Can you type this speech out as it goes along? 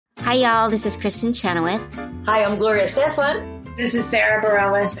Hi, y'all. This is Kristen Chenoweth. Hi, I'm Gloria Estefan. This is Sarah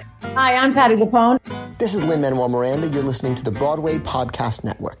Bareilles. Hi, I'm Patti LuPone. This is Lin-Manuel Miranda. You're listening to the Broadway Podcast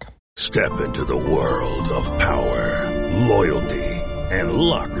Network. Step into the world of power, loyalty, and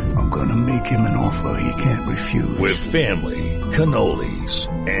luck. I'm gonna make him an offer he can't refuse. With family, cannolis,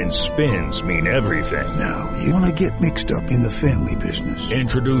 and spins mean everything. Now, you wanna get mixed up in the family business.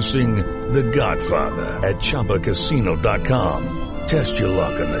 Introducing The Godfather at ChumbaCasino.com. Test your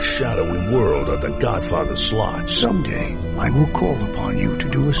luck in the shadowy world of The Godfather slot. Someday, I will call upon you to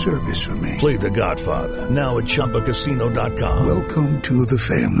do a service for me. Play The Godfather now at ChumbaCasino.com. Welcome to the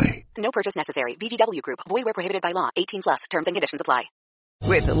family. No purchase necessary. VGW Group. Void where prohibited by law. 18+. Terms and conditions apply.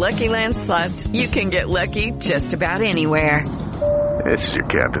 With the Lucky Land Slots, you can get lucky just about anywhere. This is your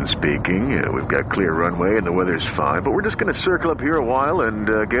captain speaking. We've got clear runway and the weather's fine, but we're just going to circle up here a while and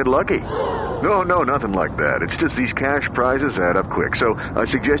get lucky. No, nothing like that. It's just these cash prizes add up quick. So I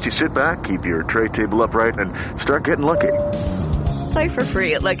suggest you sit back, keep your tray table upright, and start getting lucky. Play for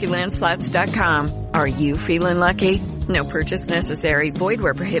free at LuckyLandSlots.com. Are you feeling lucky? No purchase necessary. Void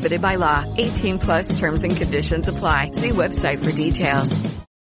where prohibited by law. 18+ terms and conditions apply. See website for details.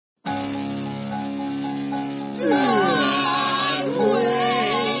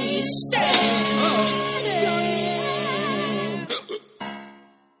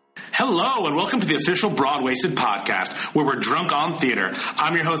 Hello, and welcome to the official Broadwasted podcast, where we're drunk on theater.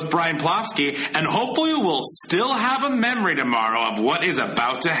 I'm your host, Brian Plofsky, and hopefully we'll still have a memory tomorrow of what is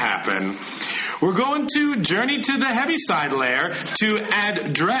about to happen. We're going to journey to the Heaviside lair to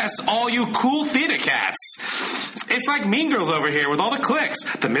address all you cool theater cats. It's like Mean Girls over here with all the cliques.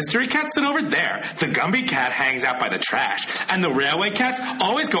 The mystery cats sit over there. The Gumby cat hangs out by the trash. And the railway cats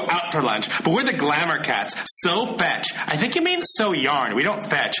always go out for lunch. But we're the glamour cats. So fetch. I think you mean so yarn. We don't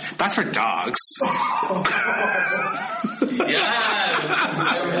fetch. That's for dogs. Yes!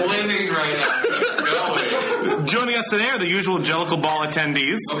 I'm living right now. Keep going. Joining us today are the usual Jellicle Ball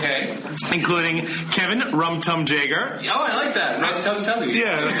attendees. Okay. Including Kevin Rum Tum Jager. Oh, I like that. Rum Tum Tummy.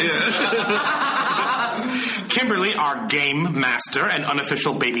 Yeah. Kimberly, our game master and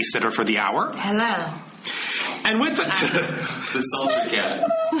unofficial babysitter for the hour. Hello. And with us, the sultry cat.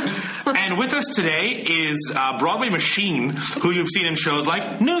 And with us today is Broadway Machine, who you've seen in shows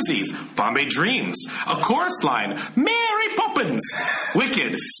like Newsies, Bombay Dreams, A Chorus Line, Mary Poppins,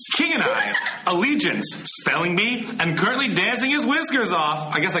 Wicked, King and I, Allegiance, Spelling Bee, and currently dancing his whiskers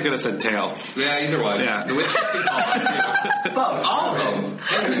off. I guess I could have said tail. Yeah, either one. Yeah. The whiskers can fall off, too. Both. All of them.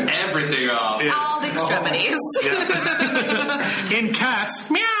 Taking everything off. Yeah. All the extremities. Yeah. In Cats,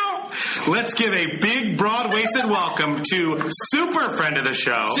 meow. Let's give a big, broad-waisted welcome to super friend of the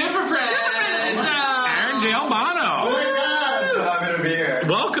show. Super friend! Aaron J. Albano. Oh my God, I'm so happy to be here.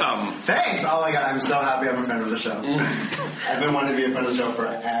 Welcome. Thanks. Oh my God, I'm so happy I'm a friend of the show. I've been wanting to be a friend of the show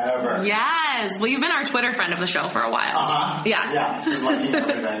forever. Yes. Well, you've been our Twitter friend of the show for a while. Uh-huh. Yeah. Yeah, just liking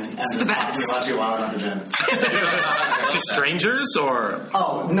everything. And just talking about you while I'm at the gym. To strangers, or?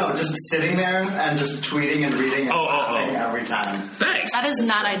 Oh, no, just sitting there and just tweeting and reading and laughing every time. Thanks. That is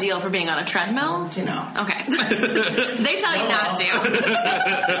not ideal for being on a treadmill. You know. Okay. They tell you not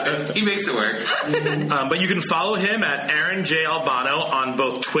to. He makes it work. But you can follow him at Aaron J. Albano on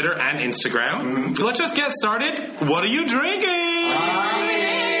both Twitter and Instagram. Mm-hmm. Let's just get started. What are you drinking?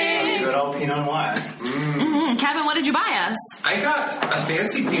 Good old Pinot Noir. Mm-hmm. Kevin, what did you buy us? I got a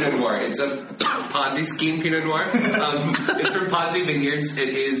fancy Pinot Noir. It's a Ponzi scheme Pinot Noir. It's from Ponzi Vineyards. It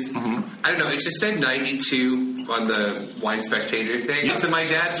is, I don't know, it just said 92 on the Wine Spectator thing. Yeah. So my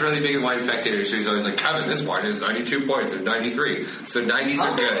dad's really big in Wine Spectator, so he's always like, Kevin, this wine is 92 points or 93. So 90s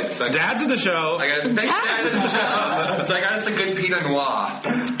are good. So Dad's in the show. I got Dad in the show. So I got us a good Pinot Noir.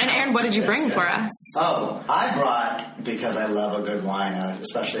 And Aaron, what did you bring for us? Oh, I brought, because I love a good wine,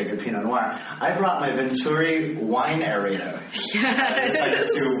 especially a good Pinot Noir, I brought my Venturi wine aerator. Yes. I decided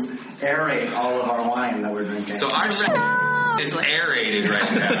to aerate all of our wine that we're drinking. So our is aerated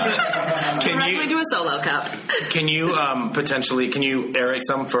right now. Directly to a solo cup. Can you potentially, aerate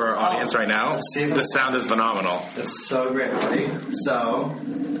some for our audience right now? Let's see. The sound is phenomenal. That's so great, buddy. So,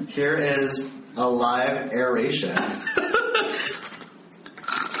 here is a live aeration.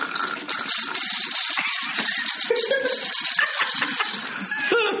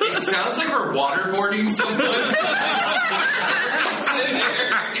 It sounds like we're waterboarding someone.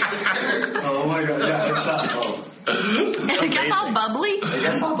 Oh my God, yeah, it's It gets all bubbly? It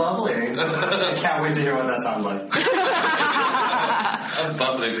gets all bubbly. I can't wait to hear what that sounds like. A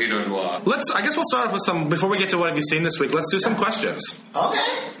bubbly Pinot Noir. I guess we'll start off with some, before we get to what have you seen this week, let's do some questions. Okay.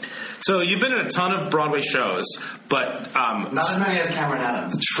 So you've been in a ton of Broadway shows, but not as many as Cameron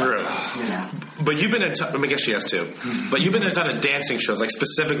Adams. True. Yeah. But you've been in I guess she has too. But you've been in a ton of dancing shows, like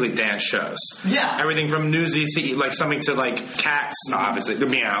specifically dance shows. Yeah. Everything from Newsies to like something to like Cats, obviously the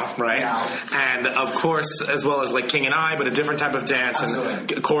Meow, right? Meow. And of course, as well as like King and I, but a different type of dance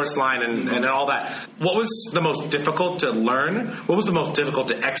and chorus line and all that. What was the most difficult to learn? What was the most difficult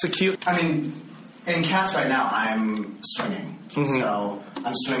to execute? I mean, in Cats right now, I'm swinging. So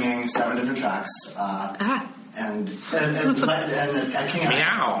I'm swinging 7 different tracks. And at King and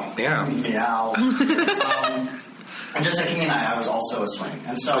Meow. Yeah. Meow. And just at King and I was also a swing.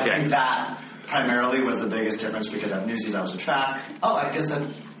 And so I think that primarily was the biggest difference because at Newsies I was a track. Oh, I guess at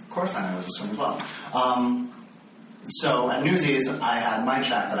Chorus Line I was a swing as well. So at Newsies, I had my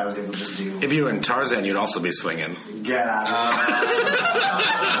track that I was able to just do. If you were in Tarzan, you'd also be swinging. Get out of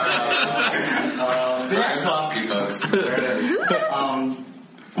here. Folks. There it is.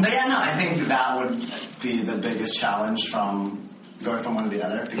 But yeah, no, I think that would be the biggest challenge from going from one to the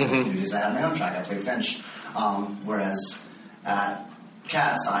other. Because at Newsies, I had my own track. I played Finch. Whereas at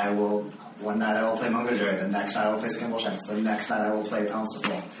Cats, one night I will play Mungo Jerry, the next night I will play Skimbleshanks, the next night I will play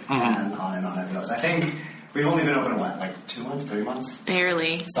Pounceful, and on it goes. I think we've only been open, 2 months, 3 months?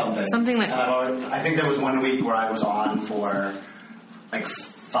 Barely. Something like that. I think there was 1 week where I was on for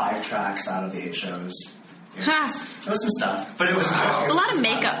 5 tracks out of the 8 shows. There was some stuff, but it was good. It's a lot of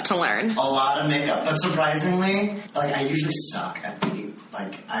makeup to learn. A lot of makeup, but surprisingly, I usually suck at beat.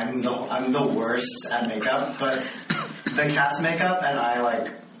 I'm the worst at makeup, but the Cats makeup and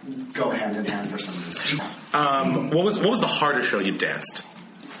I go hand in hand for some reason. What was the hardest show you've danced?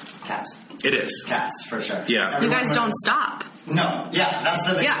 Cats. It is Cats for sure. Yeah, you guys don't stop. No, yeah, that's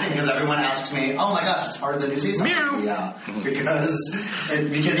the big thing because everyone asks me, "Oh my gosh, it's harder than Newsies." Meow. Yeah, because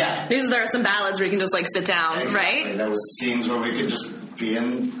yeah. There are some ballads where you can just sit down, exactly. right? There was scenes where we could just be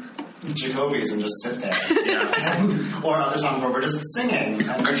in Jacoby's and just sit there, or other songs where we're just singing.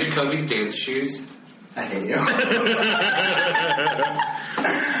 Are Jacoby's dance shoes? I hate you.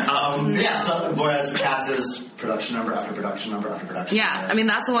 So whereas Cats is production number after production number after production. Yeah, I mean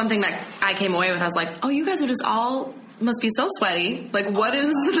that's the one thing that I came away with. I was like, oh, you guys are just all must be so sweaty. What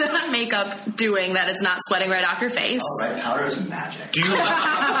is that makeup doing that it's not sweating right off your face? Oh, right, powder is magic. Do you?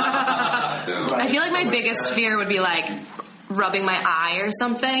 I feel like my biggest fear would be rubbing my eye or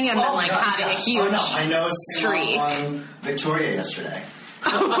something, and then having a huge my nose streak. On Victoria yesterday.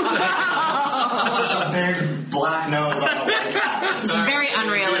 Just a big black nose on a white cat. It's very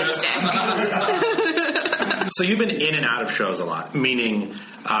unrealistic. So you've been in and out of shows a lot, meaning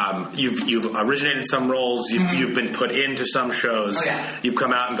you've originated some roles, you've been put into some shows, you've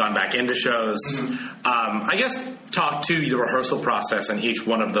come out and gone back into shows. I guess talk to the rehearsal process and each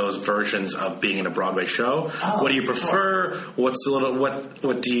one of those versions of being in a Broadway show. What do you prefer? What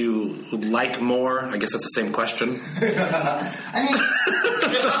do you like more? I guess that's the same question. I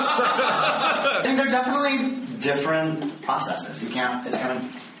mean, they're definitely different processes. It's kind of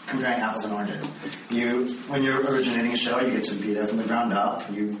comparing apples and oranges. When you're originating a show, you get to be there from the ground up.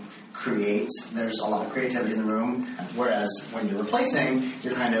 You create. There's a lot of creativity in the room. Whereas when you're replacing,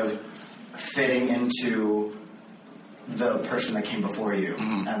 you're kind of fitting into the person that came before you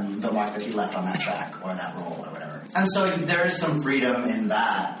and the mark that he left on that track or that role or whatever. And so there is some freedom in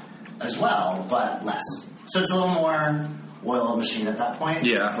that as well, but less. So it's a little more oiled machine at that point.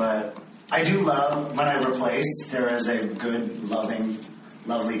 Yeah. But I do love when I replace, there is a good,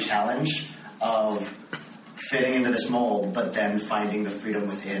 lovely challenge of fitting into this mold, but then finding the freedom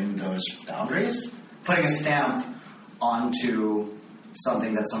within those boundaries. Putting a stamp onto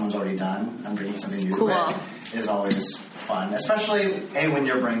something that someone's already done and bringing something new to it is always fun. Especially, when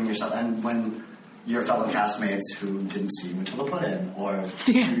you're bringing yourself, and when your fellow castmates who didn't see you until the put-in, or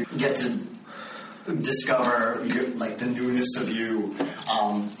you get to discover the newness of you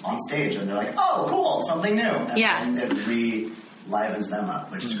on stage, and they're like, "Oh, cool, something new!" And it re-livens them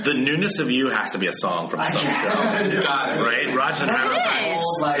up. Which is the newness of you has to be a song from some show, right? Roger and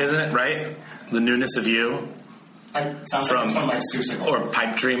Howard, isn't it? Right? The newness of you. Sounds from Seussical. Or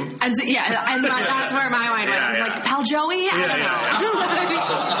Pipe Dream. And that's where my mind went. Pal Joey? I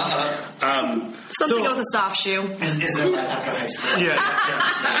don't know. Something with a soft shoe. Is it life after high school?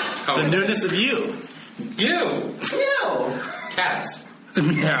 Yeah. The newness of you. You. Cats.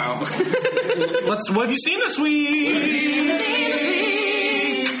 No. What have you seen this week?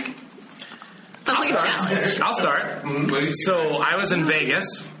 That's like a challenge. I'll start. So I was in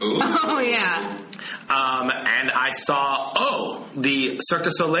Vegas. Oh, yeah. And I saw the Cirque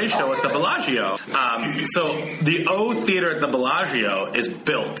du Soleil show at the Bellagio. So the O Theater at the Bellagio is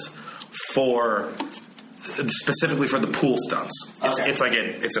built for specifically for the pool stunts. It's like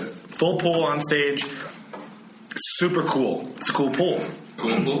it's a full pool on stage. It's super cool. It's a cool pool.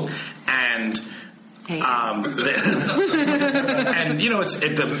 Cool. And and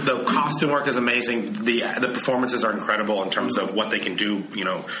the costume work is amazing. The performances are incredible in terms of what they can do,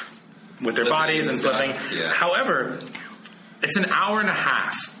 with their bodies and flipping. Yeah. However, it's an hour and a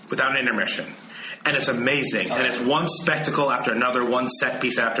half without an intermission. And it's amazing. And it's one spectacle after another, one set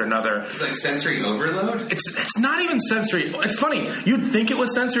piece after another. It's like sensory overload? It's not even sensory. It's funny. You'd think it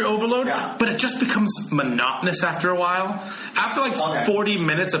was sensory overload, but it just becomes monotonous after a while. After 40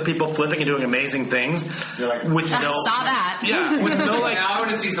 minutes of people flipping and doing amazing things, I saw that. Yeah, with no like. Now I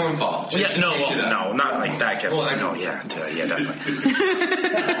want to see someone fall. No, not like that, Kevin. Well, definitely.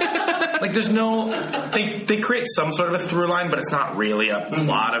 Like, there's no. They create some sort of a through line, but it's not really a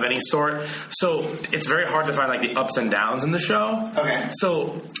plot of any sort. So it's very hard to find like the ups and downs in the show. Okay.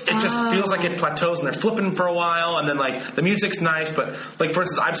 So it just feels like it plateaus, and they're flipping for a while, and then like the music's nice, but like for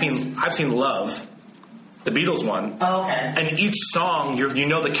instance, I've seen Love, the Beatles one. Oh, okay. And each song, you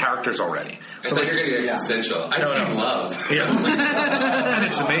know the characters already. So you're going to get existential. I've seen Love. Yeah. And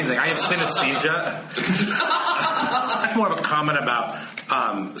it's amazing. I have synesthesia. More of a comment about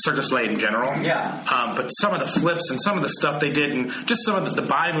Cirque du Soleil in general. Yeah. But some of the flips and some of the stuff they did, and just some of the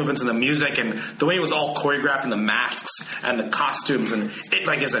body movements and the music and the way it was all choreographed, and the masks and the costumes, and it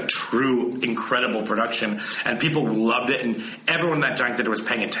like is a true incredible production, and people loved it, and everyone in that giant theater was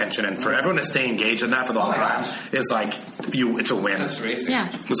paying attention, and for everyone to stay engaged in that for the whole time is like it's a win. That's amazing. Yeah.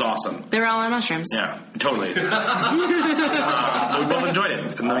 It was awesome. They were all on mushrooms. Yeah, totally. We both enjoyed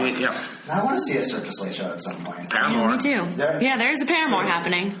it. And I want to see a Cirque du Soleil show at some point. Paramore. Yeah, me too. There's a Paramore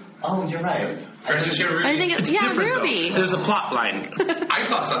happening. Oh, you're right. I think it's Ruby. Though. There's a plot line. I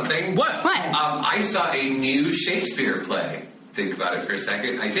saw something. What? I saw a new Shakespeare play. Think about it for a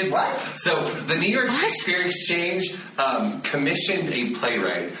second. I did. What? So the New York Shakespeare Exchange commissioned a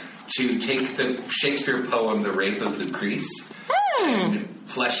playwright to take the Shakespeare poem "The Rape of Lucrece" and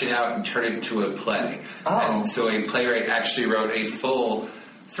flesh it out and turn it into a play. Oh. And so a playwright actually wrote a full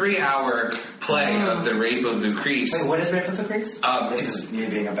 3-hour play of The Rape of Lucrece. Wait, what is Rape of Lucrece? This is me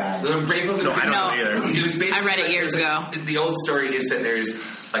being a bad... The Rape of Lucrece... I don't know either. It was basically I read it years ago. The old story is that there's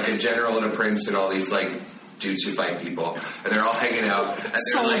like a general and a prince and all these like dudes who fight people, and they're all hanging out. And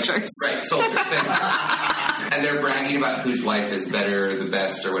they're soldiers. Soldiers. And they're bragging about whose wife is better, the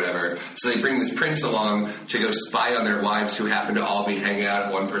best, or whatever. So they bring this prince along to go spy on their wives who happen to all be hanging out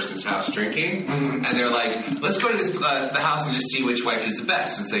at one person's house drinking. Mm-hmm. And they're like, let's go to this the house and just see which wife is the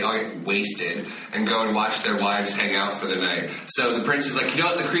best. And so they all get wasted and go and watch their wives hang out for the night. So the prince is like, you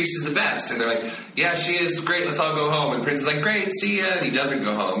know what, Lucrece is the best. And they're like, yeah, she is. Great, let's all go home. And the prince is like, great, see ya. And he doesn't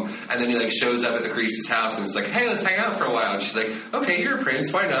go home. And then he like shows up at Lucrece's house and is like, hey, let's hang out for a while. And she's like, okay, you're a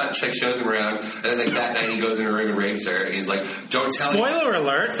prince, why not? She like shows him around. And then like that night he goes in her room and rapes her. And he's like, don't tell Spoiler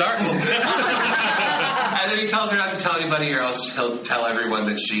alert. Sorry. And then he tells her not to tell anybody, or else he'll tell everyone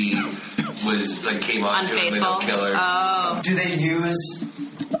that she was like came on to him and he'll kill her. Oh. Do they use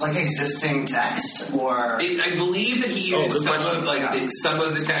like existing text, or I believe that he used some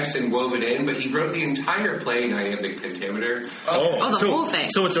of the text and wove it in, but he wrote the entire play in iambic pentameter. The whole thing.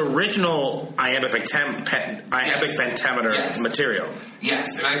 So it's original iambic pentameter material.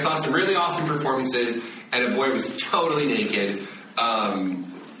 Yes, and I saw some really awesome performances, and a boy was totally naked.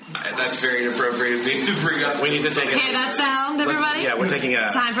 That's very inappropriate of me to bring up. We need to take Hear that sound, everybody? We're taking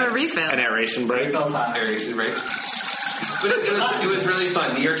time for a refill. An aeration break. Aeration break. But it was really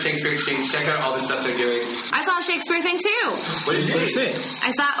fun. New York Shakespeare Exchange. Check out all the stuff they're doing. I saw a Shakespeare thing too. What did you see?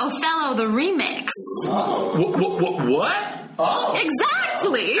 I saw Othello the remix. Oh. What? Oh.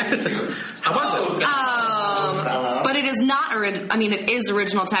 Exactly. How was it? But it is not it is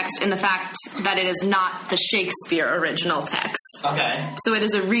original text in the fact that it is not the Shakespeare original text. Okay. So it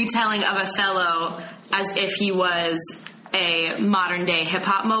is a retelling of Othello as if he was a modern day hip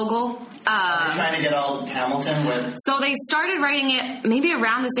hop mogul. Are they trying to get all Hamilton with? So they started writing it maybe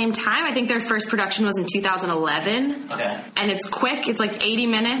around the same time. I think their first production was in 2011. Okay. And it's quick. It's like 80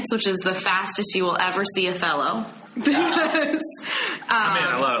 minutes, which is the fastest you will ever see Othello. Because,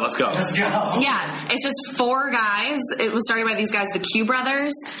 I love it. Let's go. Yeah, it's just 4 guys. It was started by these guys, the Q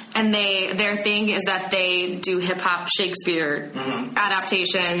brothers, and their thing is that they do hip hop Shakespeare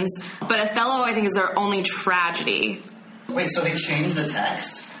adaptations. But Othello, I think, is their only tragedy. Wait, so they changed the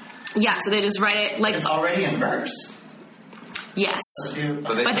text? Yeah, so they just write it like it's already in verse. Yes,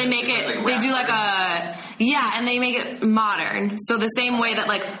 but they make it. Like they do like and they make it modern. So the same way that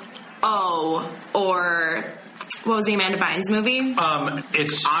like or. What was the Amanda Bynes movie?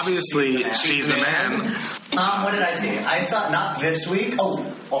 It's obviously She's the Man. What did I see? I saw, not this week. Oh,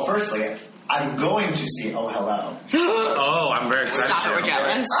 well, firstly, I'm going to see Oh Hello. Oh, I'm very excited. Stop it, we're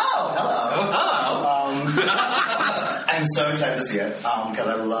jealous. Oh, hello. Oh, hello. I'm so excited to see it because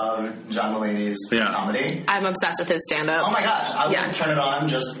I love John Mulaney's comedy. I'm obsessed with his stand-up. Oh my gosh, I would turn it on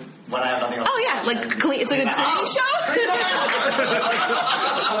just when I have nothing else. Oh yeah, like it's a good cleaning show.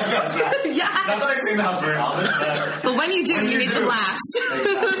 Oh my gosh, yeah. Not that I clean the house very often, but when you do, you need some laughs.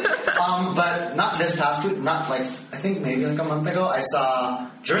 Exactly. But not this past week. Not like I think maybe like a month ago. I saw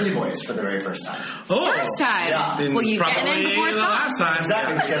Jersey Boys for the very first time. Oh, first time. Yeah. Well, you getting in before it's the last time.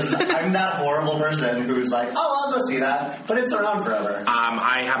 Exactly, because I'm that horrible person who's like, oh, I'll go see that, but it's around forever.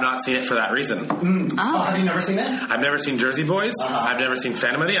 I have not seen it for that reason. Oh, have you never seen it? I've never seen Jersey Boys. I've never seen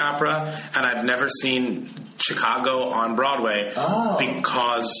Phantom of the Opera, and I've never seen Chicago on Broadway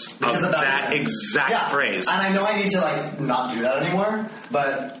because of that exact phrase. And I know I need to like not do that anymore,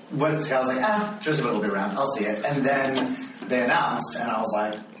 but I was like, Jersey Boys will be around. I'll see it, and then they announced, and I was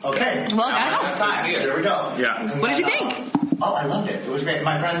like, okay, well, I know. Time. Here we go. Yeah. What did you think? Oh, I loved it. It was great.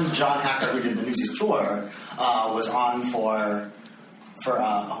 My friend John Hacker, who did the Newsies tour, was on for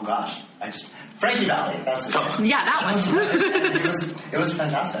Frankie Valli. That's it. Yeah, that one. It was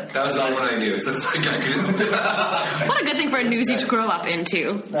fantastic. That was the only one I knew, so it's like I couldn't. What a good thing for a newsie to grow up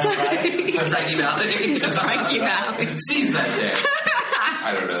into. That's right. Frankie Valli. Frankie Valli. Sees that day.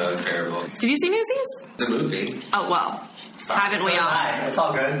 I don't know. That was terrible. Did you see Newsies? The movie. Oh well. Haven't we all? It's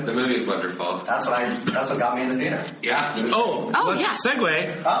all good. The movie is wonderful. That's what got me in the theater. Yeah. Let's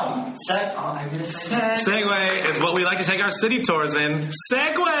segue. I'm gonna segue. Segue is what we like to take our city tours in.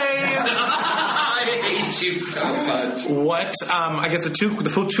 Segway. I hate you so much. What? I guess the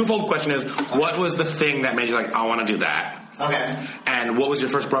twofold question is, what was the thing that made you like, I want to do that? Okay. And what was your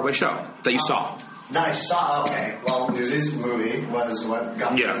first Broadway show that you saw? That I saw. Okay. Well, Newsies movie was what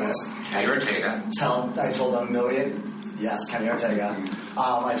got me in this. Kenny Ortega. I told a million. Yes, Kenny Ortega.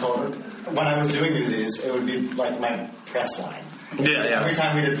 I told her when I was doing Newsies, it would be like my press line. Yeah. Every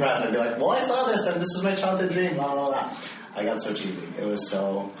time we did press, I'd be like, well, I saw this, and this was my childhood dream, blah, blah, blah. I got so cheesy. It was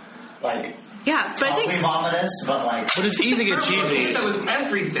so, like, yeah, but I think vomitous, but like... But it's easy to get cheesy. That was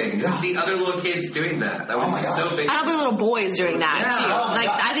everything. To see other little kids doing that. That was so big. And other little boys doing that, too.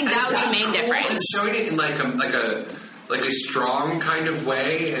 I think that was the main difference. Showing it in like a strong kind of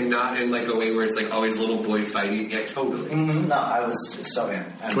way, and not in like a way where it's like always little boy fighting. Yeah, totally. Mm-hmm. No, I was so in,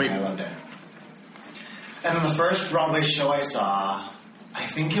 and I loved it. And then the first Broadway show I saw, I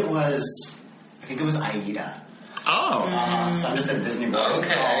think it was Aida. Oh, so I'm just a Disney boy all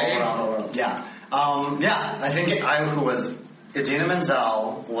around the world. Yeah, I think who was Idina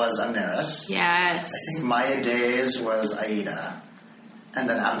Menzel was Amneris. Yes. I think Maya Days was Aida. And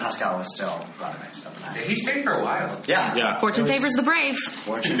then Adam Pascal was still Broadway. So he stayed for a while. Yeah. Fortune favors the brave.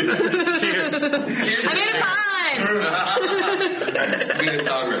 Fortune. Cheers. I made it fun. Being a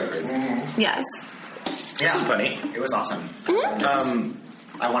song reference. Yes. Yeah. Funny. It was awesome.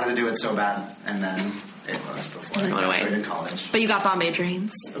 Mm-hmm. I wanted to do it so bad, and then it was before I graduated college. But you got Bombay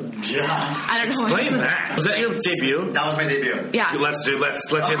Dreams. Yeah. I don't know. Explain that. Was that your debut? That was my debut. Yeah. Let's hear the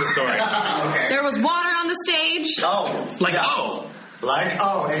story. Okay. There was water on the stage. Exactly. There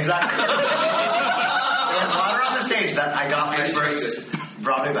was water on the stage that I got my first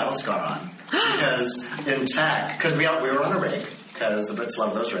Broadway battle scar on. Because in tech, because we were on a rake, because the Brits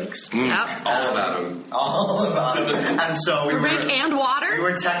love those rakes. Yep. All about them. All about them. And so we rake and water? We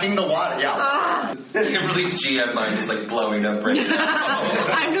were teching the water, yeah. Kimberly's GM mind is like blowing up right now.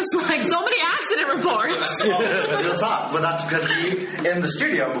 I'm just like, so many accident reports. Real talk. Well, that's because in the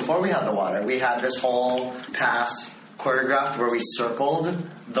studio, before we had the water, we had this whole pass choreographed where we circled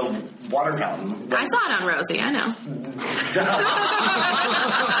the water fountain. I saw it on Rosie, I know.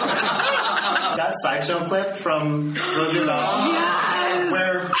 That sideshow clip from Rosie O'Donnell. Yes.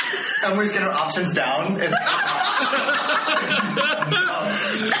 Where Emily's getting her options down.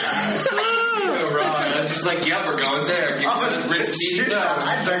 It's just like, yep, we're going there. Give me this rich tea.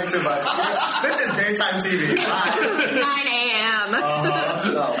 I drank too much. This is daytime TV. 9 a.m.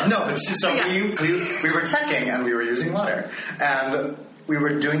 We were teching and we were using water. And we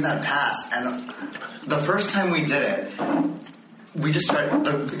were doing that pass. And the first time we did it, we just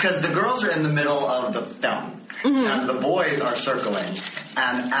started, because the girls are in the middle of the fountain. Mm-hmm. And the boys are circling.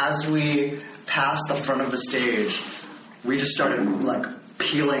 And as we passed the front of the stage, we just started like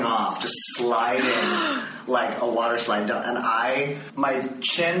peeling off, just sliding like a water slide down. And my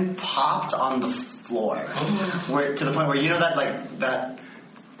chin popped on the floor, where to the point where that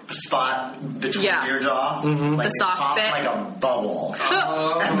spot between your jaw, like the soft popped bit, like a bubble,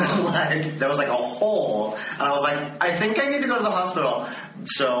 and then there was like a hole, and I was like, I think I need to go to the hospital.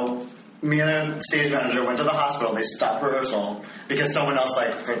 So me and a stage manager went to the hospital. They stopped rehearsal because someone else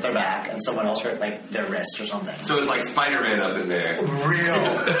like hurt their back and someone else hurt like their wrist or something. So it's like Spider-Man up in there.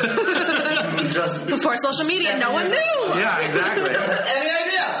 Real. Just before social media, no one knew. Yeah, exactly. Any idea?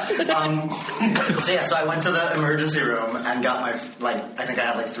 So I went to the emergency room and got my I think I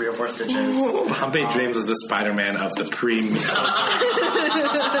had like 3 or 4 stitches. Bombay Dreams was the Spider-Man of the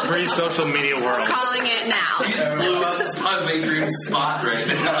pre-social media world. Calling it now. You just blew up this Bombay Dreams spot right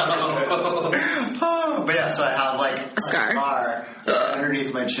now. But yeah, so I have like a scar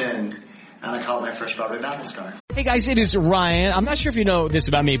underneath my chin, and I call it my first Broadway battle scar. Hey guys, it is Ryan. I'm not sure if you know this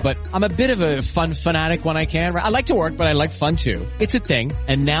about me, but I'm a bit of a fun fanatic when I can. I like to work, but I like fun too. It's a thing.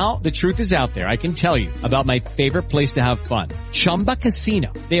 And now the truth is out there. I can tell you about my favorite place to have fun. Chumba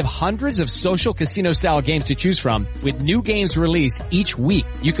Casino. They have hundreds of social casino style games to choose from with new games released each week.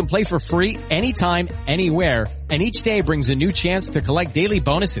 You can play for free anytime, anywhere. And each day brings a new chance to collect daily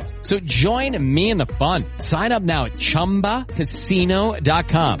bonuses. So join me in the fun. Sign up now at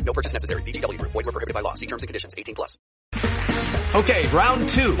ChumbaCasino.com. No purchase necessary. VGW Group. Void where prohibited by law. See terms and conditions. 18+. Okay, round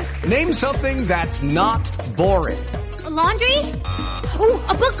 2. Name something that's not boring. A laundry? Ooh,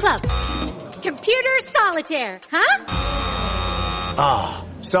 a book club. Computer solitaire, huh? Ah,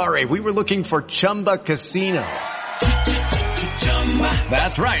 sorry. We were looking for Chumba Casino.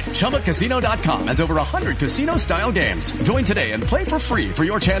 That's right. ChumbaCasino.com has over 100 casino-style games. Join today and play for free for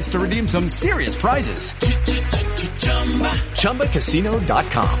your chance to redeem some serious prizes.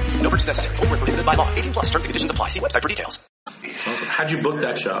 ChumbaCasino.com. No purchase necessary. Void where prohibited by law. 18+. Terms and conditions apply. See website for details. How'd you book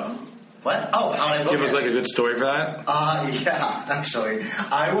that show? What? Oh, how did I book it? Give us like a good story for that? Yeah, actually.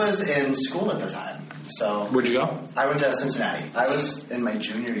 I was in school at the time. So where'd you go? I went to Cincinnati. I was in my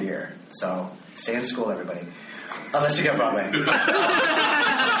junior year. So stay in school, everybody. Unless you get Broadway.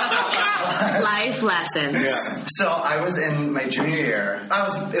 Life lessons. Yeah. So I was in my junior year. It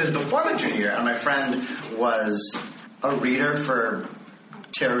was before my junior year, and my friend was a reader for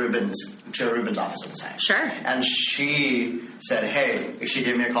Tara Rubin's office at the time. Sure. And she said, hey, she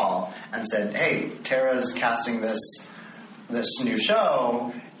gave me a call and said, hey, Tara's casting this new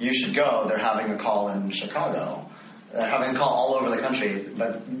show. You should go. They're having a call in Chicago. They're having a call all over the country,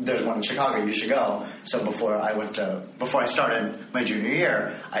 but there's one in Chicago. You should go. So before I started my junior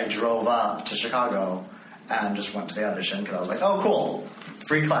year, I drove up to Chicago and just went to the audition because I was like, oh, cool,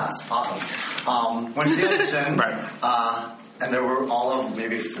 free class, awesome. Went to the audition, and there were all of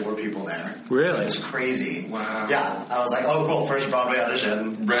maybe 4 people there. Really? It was crazy. Wow. Yeah, I was like, oh, cool, first Broadway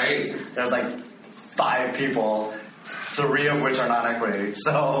audition. Right. There was like 5 people. 3 of which are non-equity.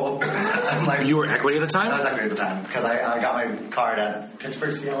 So I'm like... You were equity at the time? I was equity at the time because I got my card at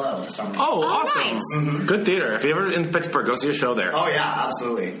Pittsburgh CLO this summer. Oh, awesome. Nice. Mm-hmm. Good theater. If you're ever in Pittsburgh, go see a show there. Oh, yeah,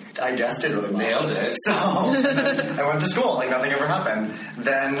 absolutely. I guessed it really well. Nailed it. So I went to school like nothing ever happened.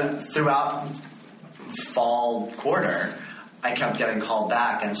 Then throughout fall quarter, I kept getting called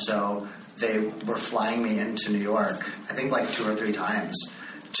back, and so they were flying me into New York, I think like 2 or 3 times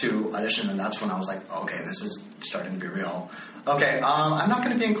to audition, and that's when I was like, okay, this is starting to be real. Okay, I'm not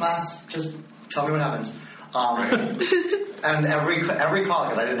going to be in class. Just tell me what happens. And every call,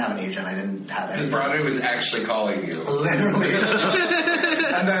 because I didn't have an agent, I didn't have anything. Because Broadway was actually calling you. Literally.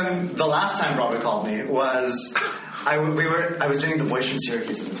 And then the last time Broadway called me was I was doing The Voice from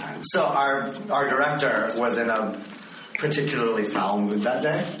Syracuse at the time. So our director was in a particularly foul mood that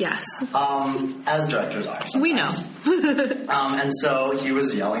day. Yes. As directors are. Sometimes. We know. And so he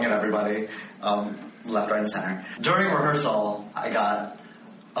was yelling at everybody, left, right, and center. During rehearsal, I got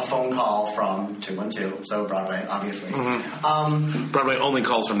a phone call from 212, so Broadway, obviously. Mm-hmm. Broadway only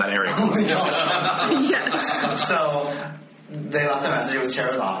calls from that area. Yes. So they left a message. It was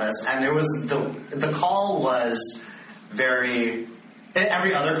Tara's office, and it was the call was very...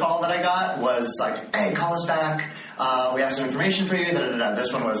 Every other call that I got was like, hey, call us back. We have some information for you.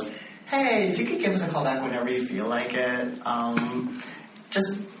 This one was, hey, if you could give us a call back whenever you feel like it.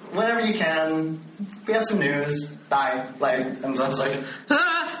 Just whenever you can. We have some news. Bye. And so I was like,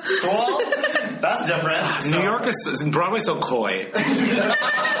 cool. That's different. New York is, Broadway's so coy.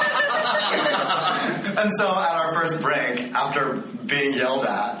 And so at our first break, after being yelled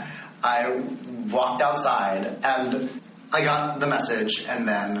at, I walked outside and I got the message and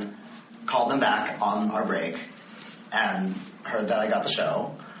then called them back on our break and heard that I got the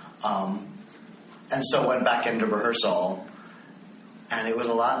show. And so went back into rehearsal, and it was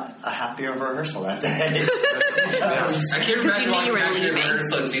a happier rehearsal that day. I can't imagine walking back to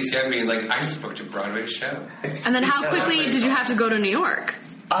rehearsal at CCM being like, I just booked a Broadway show. And then how quickly did you have to go to New York?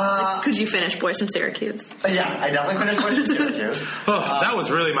 Could you finish Boys from Syracuse? Yeah, I definitely finished Boys from Syracuse. That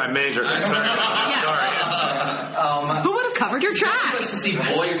was really my major concern. Who would have covered your tracks. Let's see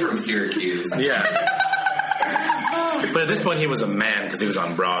Boy from Syracuse. Yeah. But at this point, he was a man because he was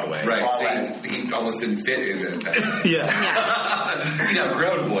on Broadway. Right. So he almost didn't fit in it. Yeah. He'd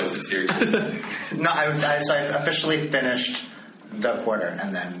outgrown Boys of Syracuse. No, so I officially finished the quarter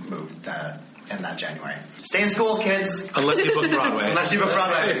and then moved in that January. Stay in school, kids. Unless you book Broadway. Unless you book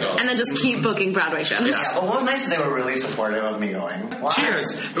Broadway. And then just keep booking Broadway shows. Yeah. Well, what was nice is they were really supportive of me going. Why?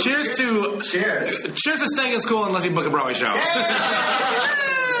 Cheers. Cheers to staying in school unless you book a Broadway show.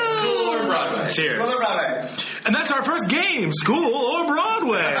 School or Broadway. Cheers. School or Broadway. And that's our first game, School or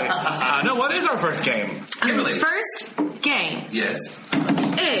Broadway. No, what is our first game? Kimberly. First game Yes. is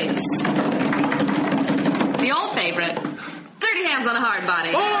the old favorite, Dirty Hands on a Hard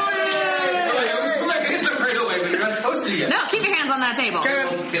Body. I'm not going to get right away, but you're not supposed to yet. No, keep your hands on that table.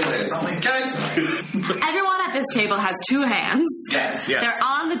 Everyone at this table has two hands. Yes. They're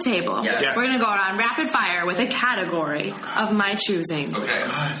on the table. Yes. We're going to go around rapid fire with a category of my choosing. Okay.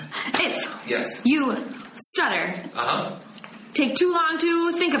 If you stutter, take too long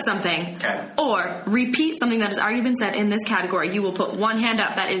to think of something, or repeat something that has already been said in this category, you will put one hand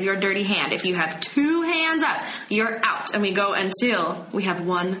up. That is your dirty hand. If you have two hands up, you're out. And we go until we have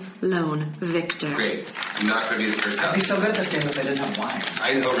one lone victor. Great. I'm not going to be the first I'd be so good at this game if I didn't have wine.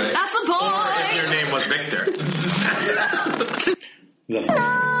 I know, right? That's the point. If your name was Victor.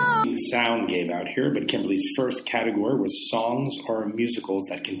 The sound game out here, but Kimberly's first category was songs or musicals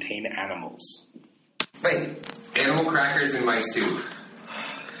that contain animals. Wait. Animal crackers in my soup.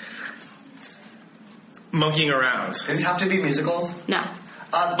 Monkeying around. Does it have to be musicals? No.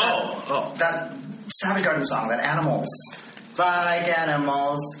 That Savage Garden song, that animals. Like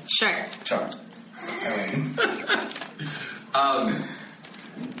animals. Sure.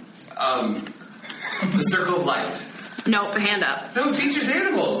 The Circle of Life. Nope, hand up. No, it features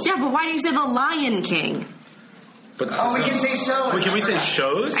animals. Yeah, but why do you say The Lion King? But, we can say shows. Can we say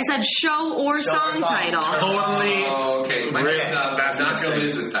shows? I said show or song title. Totally. Oh, okay. My hands up. That's not insane. going to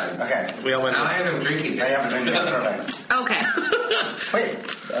lose this time. Okay. We all went. Now I have a drinking. I have a drinking. Perfect. Okay. Wait.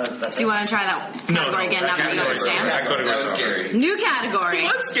 Do you want to try that category again now that you understand? That was scary. New category.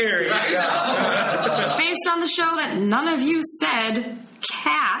 That's scary. Based on the show that none of you said,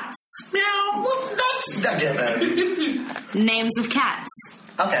 cats. Meow. That's a given. Names of cats.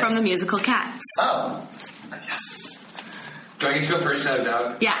 Okay. From the musical Cats. Oh. Yes. Do I get to go first without a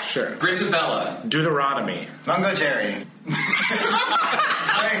doubt? Yeah. Sure. Grisabella. Deuteronomy. Mungo Jerry. No.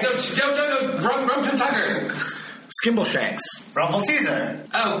 Rum Tucker. Skimbleshanks. Rumple Teaser.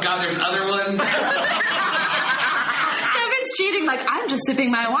 Oh, God, there's other ones. Kevin's cheating like, I'm just sipping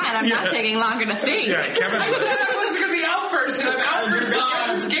my wine. I'm not taking longer to think. Yeah, Kevin. I said I wasn't going to be out first, and I'm out first.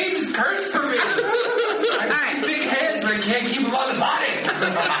 This game is cursed for me. I have big hands, but I can't keep them on the body.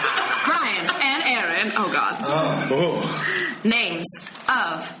 Brian and Aaron. Oh, God. Oh. Names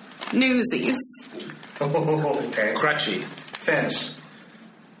of Newsies. Okay. Crutchy. Finch.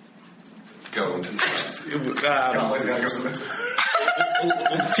 Go. Always gotta go for this.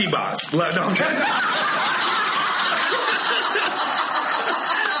 T-Boss. No, I'm kidding.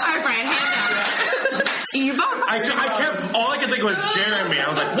 All right, Brian, hand down. T-Boss. All I could think was Jeremy. I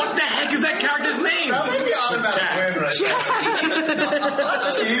was like, what the heck is that character's name? That might be automatic win right there.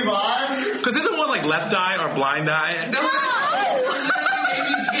 T-Boss. Because isn't one like Left Eye or Blind Eye? No! We're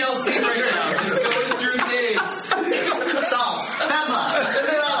TLC right now. Just going through names. Salt. Peppa.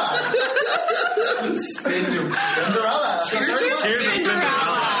 Cinderella. Cheers to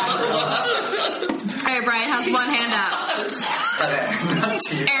Cinderella. All right, Brian has one hand up.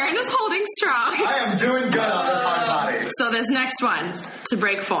 Aaron is holding strong. I am doing good on this hard body. So this next one, to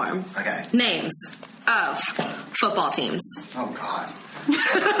break form. Okay. Names of football teams. Oh, God.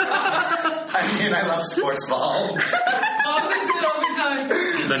 I mean, I love sports ball.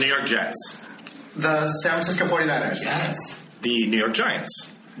 The New York Jets. The San Francisco 49ers. Yes. The New York Giants.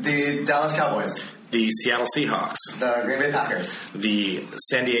 The Dallas Cowboys. The Seattle Seahawks. The Green Bay Packers. The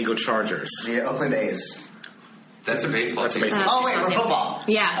San Diego Chargers. The Oakland A's. That's a baseball team. Oh, wait, we're football.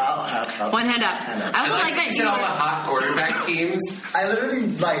 Yeah. One hand up. I also like that you you said all the were hot quarterback teams. I literally,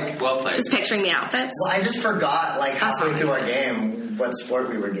 well played. just picturing the outfits. Well, I just forgot, halfway through our game what sport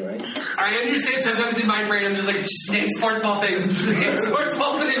we were doing. I understand sometimes in my brain I'm just just name sports ball things. Name sports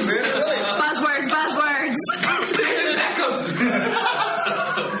ball things. Buzzwords. David Beckham.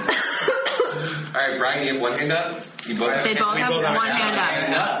 All right, Brian, you have one hand up? They both have one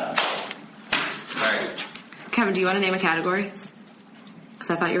hand up. All right. Kevin, do you want to name a category? Because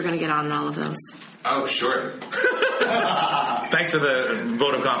I thought you were going to get on in all of those. Oh, sure. Thanks for the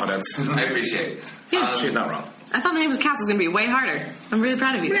vote of confidence. I appreciate it. Yeah. She's not wrong. I thought the name of cats was going to be way harder. I'm really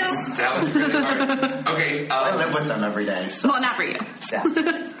proud of you guys. That was really hard. Okay. I live with them every day. So. Well, not for you. Yeah.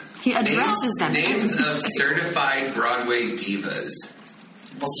 He addresses them. Names of certified Broadway divas.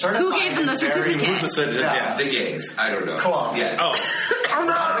 Well, certified. Who gave them the certificate? Who's the certificate? Yeah. The gays. I don't know. Cool. Yes. Oh.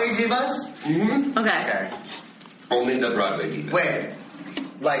 Broadway divas? Mm-hmm. Okay. Only the Broadway divas. Wait.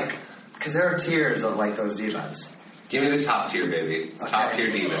 Like, because there are tiers of, like, those divas. Give me the top tier, baby. Okay. Top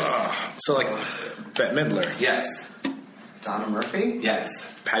tier divas. So, like, Bette Midler. Yes. Donna Murphy?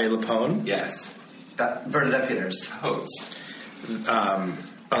 Yes. Patti LuPone. Yes. Bernadette Peters. Totes.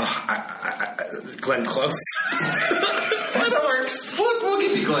 Glenn Close. That works. We'll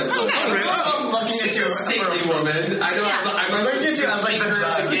give you Glenn Close. Okay. I'm looking at you. She's a stately woman. I know. Yeah. I'm looking at you. I'm like the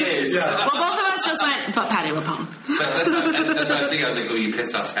judge. Yeah. Well, both of us just went, but Patti LuPone. That's what I was thinking. I was like, oh, you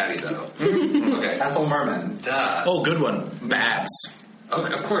pissed off Patty, though. Okay. Ethel Merman. Duh. Oh, good one. Babs.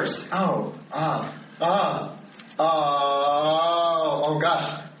 Okay, of course. Oh,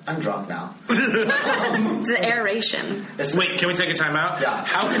 gosh. I'm drunk now. The aeration. Wait, can we take a time out? Yeah.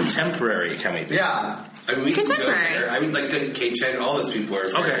 How contemporary can we be? Yeah. I mean, we can go Contemporary. there. I mean, like the K-Chen, all those people are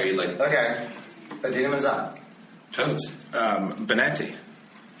very, like... Okay. Adina Menzel. Totes. Benetti.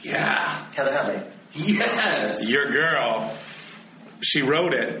 Yeah. Heather Headley. Yes. Your girl. She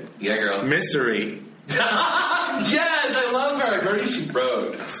wrote it. Yeah, girl. Mystery. Yes, I love her. I heard she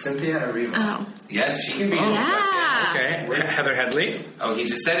wrote. Cynthia Erivo. Oh. Yes, she can be. Yeah. Okay. Heather Headley. Oh, he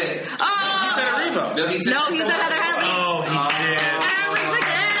just said it. Oh. He said Erivo. No, he said Heather Headley. Oh, he did.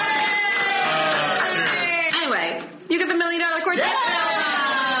 Anyway, you get the $1 Million Quartet.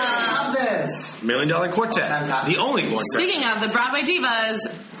 I love this. $1 Million Quartet. Fantastic. The only quartet. Speaking of the Broadway divas,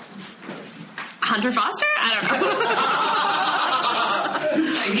 Hunter Foster? I don't know.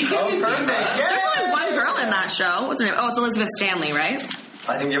 Perfect. There's only one girl in that show. What's her name? Oh, it's Elizabeth Stanley, right?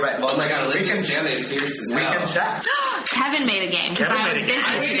 I think you're right. Well, oh my God, Elizabeth Stanley is fierce as hell. We can check. Kevin made a game because I was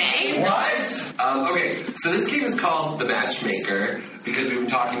busy today. What? Okay, so this game is called The Matchmaker because we've been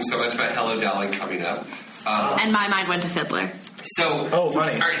talking so much about Hello Dolly coming up. And my mind went to Fiddler. So,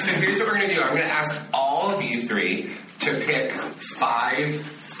 funny. All right, so here's what we're going to do. I'm going to ask all of you three to pick 5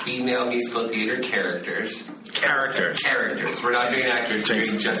 female musical theater characters. Characters. We're not doing actors. We're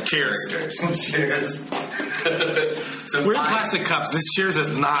doing just characters. Cheers. So We're in plastic cups. This cheers is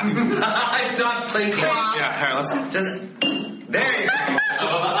not. It's not plinking. Yeah, here, let's just. There you go.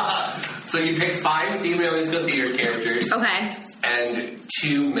 So you pick 5 female musical theater characters. Okay. And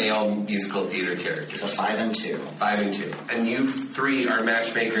 2 male musical theater characters. So 5 and 2. 5 and 2. And you 3 are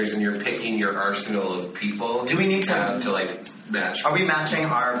matchmakers, and you're picking your arsenal of people. Do we need to have to like match? Are we matching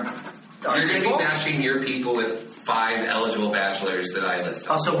our You're going to be people? matching your people with 5 eligible bachelors that I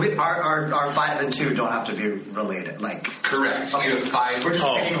listed. Oh, so our 5 and 2 don't have to be related, like. Correct. Okay. You have 5. We're just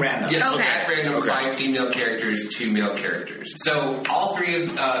picking random. Yeah, okay. At random, 5 female characters, 2 male characters. So all 3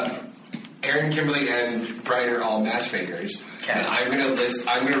 of Aaron, Kimberly, and Brian are all matchmakers. Okay. And I'm going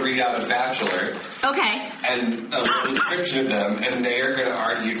to read out a bachelor. Okay. And a description of them, and they are going to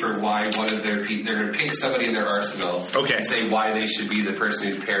argue for why one of their people. They're going to pick somebody in their arsenal. Okay. And say why they should be the person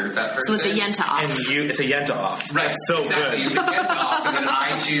who's paired with that person. So it's a yenta off. And it's a yenta off. Right. That's so exactly. good. You pick yenta off, and then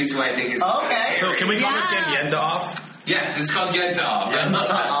I choose who I think is. Okay. So can we call this game yenta off? Yes, it's called Yenta off.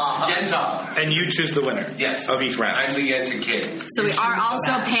 Yenta off. And you choose the winner. Yes. Of each round. I'm the Yenta king. So we are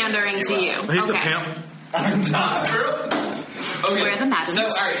also pandering to you. Who's the pimp? I'm not. Okay. We're the matches. So,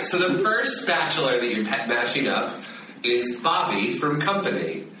 all right. So the first bachelor that you're matching up is Bobby from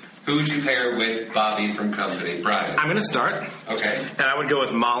Company. Who would you pair with Bobby from Company? Brian. I'm going to start. Okay. And I would go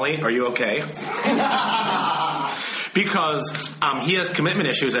with Molly. Are you okay? Because he has commitment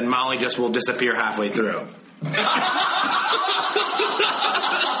issues, and Molly just will disappear halfway through. Good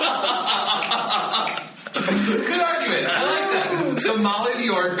argument. I like that. So Molly the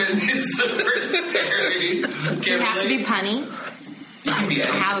orphan is the first pairing. Do you have to be punny? You can be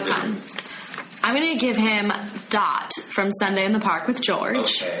anything. Have a pun. I'm going to give him Dot from Sunday in the Park with George.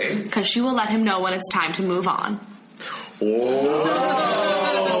 Okay. Because she will let him know when it's time to move on. Oh,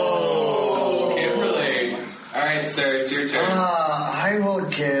 Kimberly. All right, sir, it's your turn. I will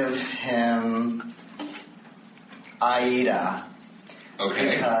give him Aida.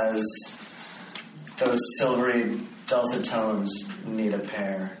 Okay. Because those silvery dulcet tones need a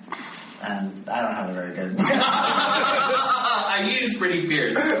pair. And I don't have a very good. Aida is pretty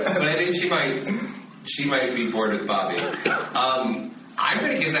fierce, but I think she might be bored with Bobby. I'm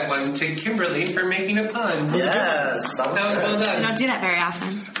going to give that one to Kimberly for making a pun. Yes, that was well done. I don't do that very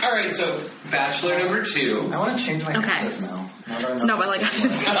often. All right, so bachelor number 2. I want to change my answers now. No, but like.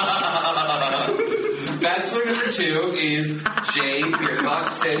 Bachelor number 2 is Jay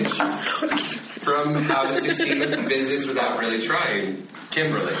Pierpont Finch from How to Succeed with Business Without Really Trying.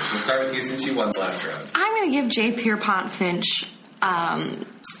 Kimberly, we'll start with you since you won the last round. I'm going to give Jay Pierpont Finch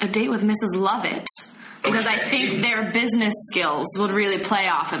a date with Mrs. Lovett. Because I think their business skills would really play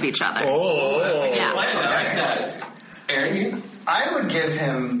off of each other. Oh, that's a good plan. I like that. Aaron, you? I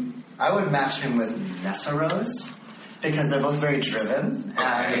would match him with Nessa Rose because they're both very driven,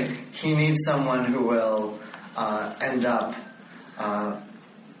 and he needs someone who will end up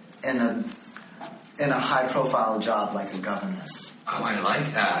in a high-profile job like a governess. Oh, I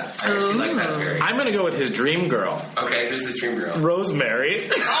like that. I actually like that very. I'm going to go with his dream girl. Okay, who's his dream girl? Rosemary.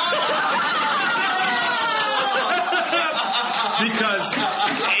 Because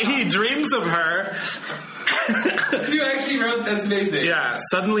he dreams of her. You actually wrote that's amazing. Yeah,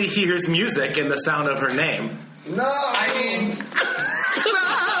 suddenly he hears music and the sound of her name. No! I mean,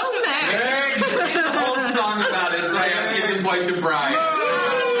 Rosemary! The whole song about it, so I have to give the point to Brian.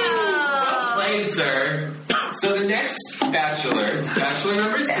 Well played, sir. So the next Bachelor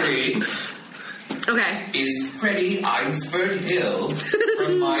number 3... Okay. Is Freddie Einsford Hill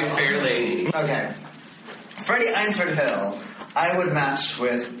from My Fair Lady. Okay. Freddie Einsford Hill, I would match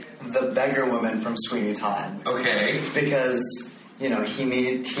with the beggar woman from Sweeney Todd. Okay. Because, he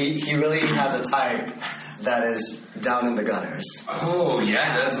really has a type that is down in the gutters. Oh,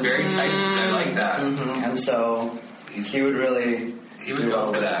 yeah, that's very tight. I like that. Mm-hmm. And so he would really do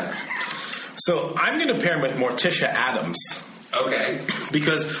well with that. So I'm going to pair him with Morticia Adams. Okay.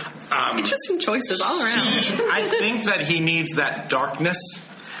 Because... interesting choices all around. I think that he needs that darkness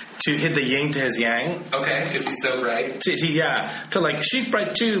to hit the yin to his yang. Okay, because he's so bright. She's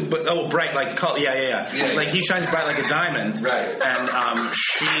bright too, but bright like yeah. Like he shines bright like a diamond, right? And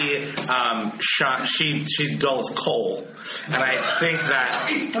she's dull as coal, and I think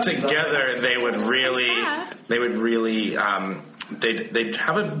that together they would really. They'd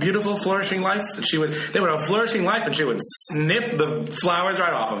have a beautiful, flourishing life. They would have a flourishing life, and she would snip the flowers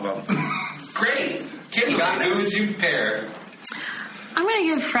right off of them. Great, Kimberly, who would you pair? I'm going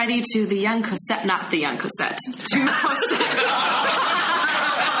to give Freddie to the young Cosette, not the young Cosette, to Cosette.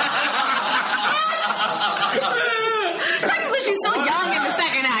 Technically, she's still young in the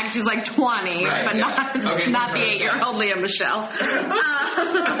second act. She's like 20, right, but not the 8-year-old Leah Michelle.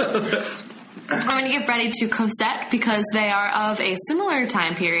 I'm going to give Freddie to Cosette because they are of a similar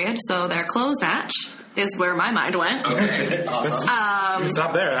time period, so their clothes match. Is where my mind went. Okay, awesome.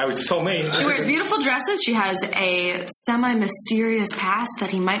 Stop there. That was just told me. She wears beautiful dresses. She has a semi-mysterious past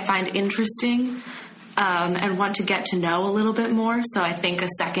that he might find interesting and want to get to know a little bit more. So I think a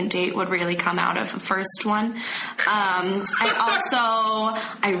second date would really come out of a first one.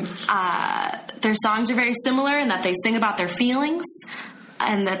 Their songs are very similar in that they sing about their feelings.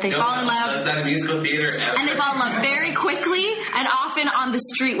 And that they fall in love. That's not a musical theater ever. And they fall in love very quickly and often on the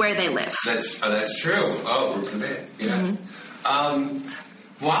street where they live. That's true. Oh, Rupert Bay. Yeah. Mm-hmm.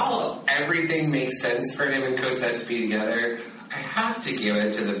 While everything makes sense for him and Cosette to be together, I have to give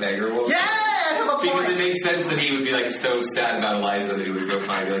it to the beggar woman. Yeah! Because it makes sense that he would be so sad about Eliza that he would go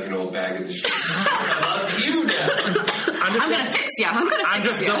find an old bag in the street. I love you now. I'm going to fix you. I'm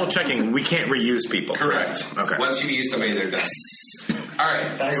just double checking. We can't reuse people. Correct. Okay. Once you use somebody, they're done. All right,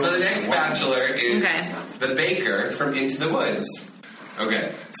 so the next Bachelor is the baker from Into the Woods.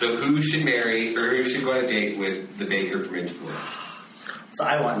 Okay, so who should marry or who should go on a date with the baker from Into the Woods? So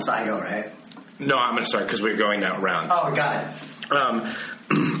I won, so I go, right? No, I'm going to start because we're going that round. Oh, got it.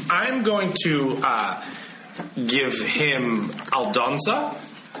 I'm going to give him Aldonza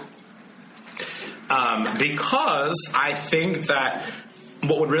because I think that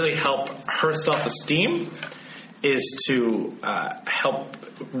what would really help her self-esteem is to help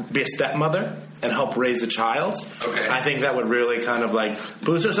be a stepmother and help raise a child. Okay. I think that would really kind of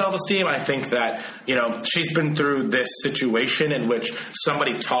boost her self-esteem. I think that, she's been through this situation in which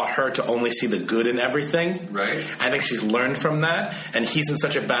somebody taught her to only see the good in everything. Right. I think she's learned from that, and he's in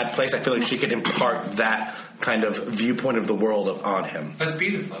such a bad place. I feel like she could impart that kind of viewpoint of the world on him. That's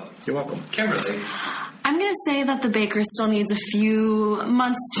beautiful. You're welcome. Kimberly. I'm going to say that the baker still needs a few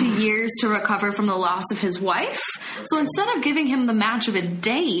months to years to recover from the loss of his wife. So instead of giving him the match of a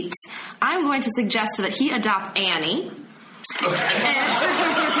date, I'm going to suggest that he adopt Annie. Okay.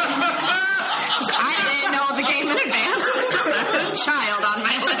 I didn't know it became in advance. I put a child on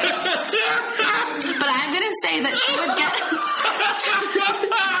my list. But I'm going to say that she would get...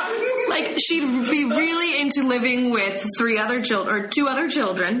 she'd be really into living with 2 other children.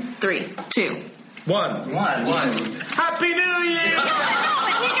 2. One. Happy New Year! No,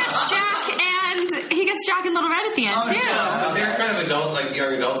 but he gets Jack and he gets Jack and Little Red at the end, too. But they're kind of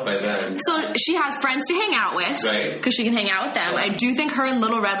young adults by then. So she has friends to hang out with. Right. Because she can hang out with them. I do think her and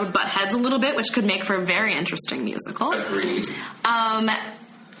Little Red would butt heads a little bit, which could make for a very interesting musical. Agreed.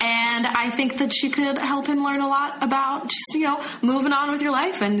 And I think that she could help him learn a lot about just, moving on with your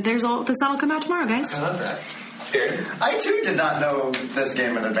life. And the sun will come out tomorrow, guys. I love that. I, too, did not know this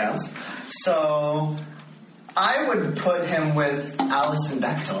game in advance. So I would put him with Alison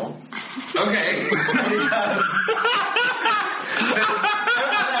Bechtel. Okay. Because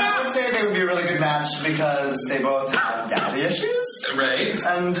I would say they would be a really good match because they both have daddy issues. Right.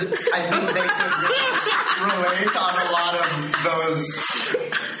 And I think they could relate on a lot of those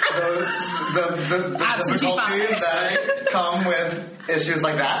the difficulties that come with issues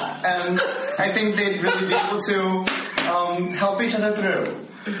like that. And I think they'd really be able to help each other through.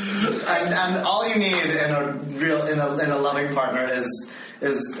 And all you need in a loving partner is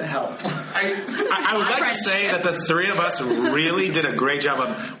help. I would like to say that the three of us really did a great job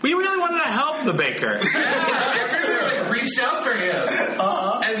of. We really wanted to help the baker. Everyone reached out for him.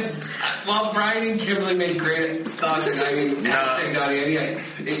 And while Brian and Kimberly made great thoughts, and hashtag not Annie,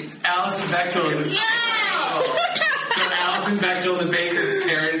 Alison Bechtel is so Alison Bechtel, the baker,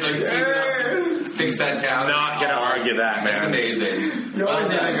 Karen, teaming up to fix that town. Not gonna argue that, man. That's amazing. You always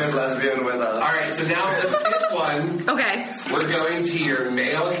need a good lesbian with us. All right, so now the fifth one. Okay. We're going to your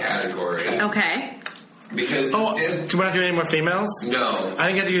male category. Okay. Because do you want to do any more females? No. I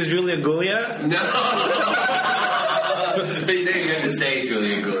didn't get to use Julia Gulia. No. But then you get to say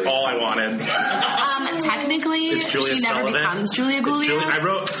Julia Gulia. All I wanted. Technically, she never becomes Julia Gulia.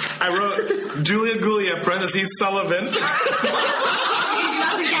 I wrote Julia Gulia, parentheses, Sullivan. She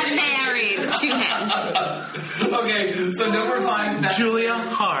doesn't get married to him. Okay, so number 5 Julia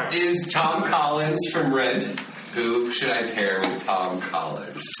Hart is Tom Collins from Rent. Who should I pair with Tom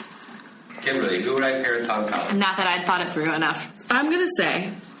Collins? Kimberly, who would I pair with Tom Collins? Not that I'd thought it through enough. I'm going to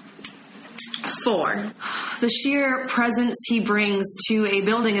say 4. The sheer presence he brings to a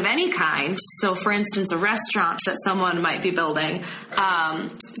building of any kind, so for instance a restaurant that someone might be building,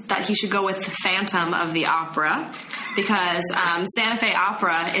 that he should go with the Phantom of the Opera, because Santa Fe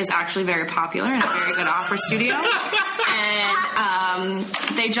Opera is actually very popular and a very good opera studio, and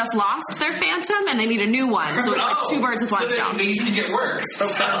they just lost their Phantom and they need a new one, so it's like 2 birds with 1 stone. They each can get work. So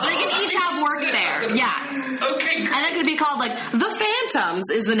they can each have work there, yeah. Okay. And it could be called The Phantoms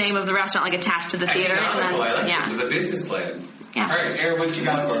is the name of the restaurant, attached to the theater. I like this is the business plan. Yeah. All right, Aaron, what you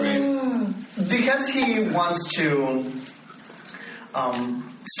got for me? Because he wants to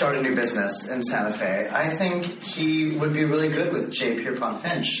start a new business in Santa Fe, I think he would be really good with J. Pierpont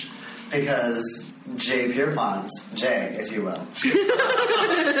Finch. Because J. Pierpont, J, if you will,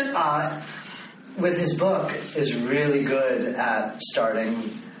 with his book, is really good at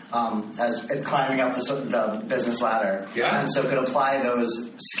starting at climbing up the business ladder. Yeah. And so could apply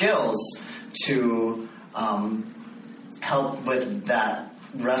those skills to help with that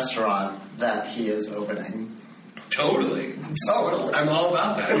restaurant that he is opening. Totally. I'm all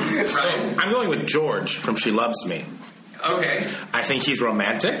about that. Right. I'm going with George from She Loves Me. Okay. I think he's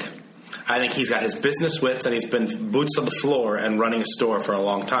romantic. I think he's got his business wits, and he's been boots on the floor and running a store for a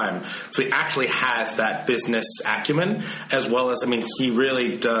long time. So he actually has that business acumen, as well as, he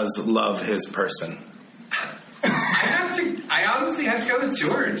really does love his person. I honestly have to go with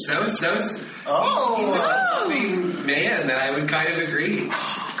George. That was he's a loving man that I would kind of agree.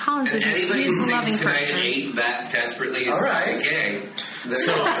 Collins is anybody who a loving thinks tonight person. ate that desperately is All right. gay.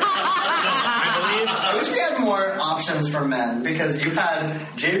 So, I wish we had more options for men, because you had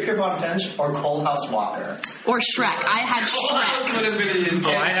J. Pierpont Finch or Coalhouse Walker. Or Shrek. I had Shrek. Would have been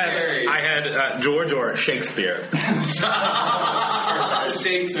I had George or Shakespeare.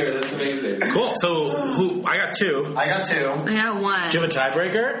 Shakespeare, that's amazing. Cool. So I got 2. I got 2. I got 1. Do you have a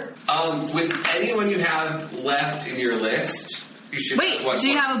tiebreaker? With anyone you have left in your list, you should. Wait, do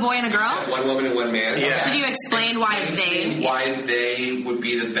you have a boy and a girl? 1 woman and 1 man. Yeah. Should you explain why they would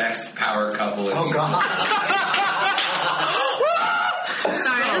be the best power couple? In Oh God!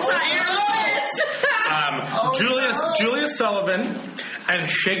 Sorry, Julia Sullivan and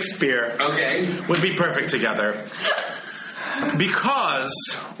Shakespeare would be perfect together. Because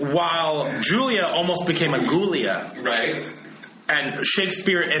while Julia almost became a Gulia, right, And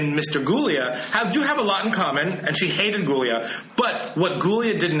Shakespeare and Mr. Guglia do have a lot in common, and she hated Guglia. But what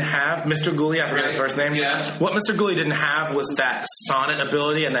Guglia didn't have, Mr. Guglia, I forget his first name. Yeah. What Mr. Guglia didn't have was that sonnet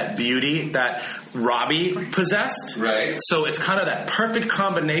ability and that beauty that Robbie possessed. Right. So it's kind of that perfect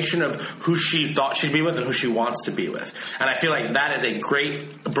combination of who she thought she'd be with and who she wants to be with. And I feel like that is a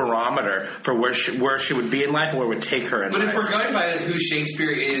great barometer for where she would be in life and where it would take her in life. But if we're going by who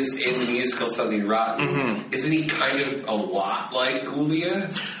Shakespeare is in the musical Something Rotten, isn't he kind of a lot like Guglia?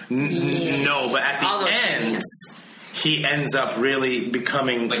 No, but at the end, he ends up really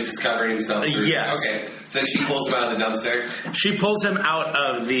becoming... Like discovering himself? Yes. Okay. So she pulls him out of the dumpster? She pulls him out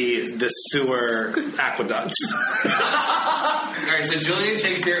of the sewer aqueducts. Alright, so Julian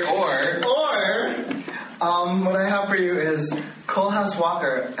Shakespeare or... what I have for you is Coalhouse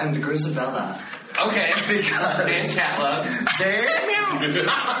Walker and Grisabella. Okay. Because... And cat love.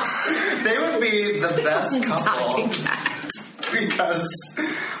 They would be the best couple. Because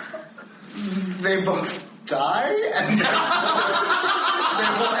they both die and they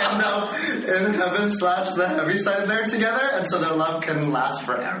will end up in heaven / the heavy side there together, and so their love can last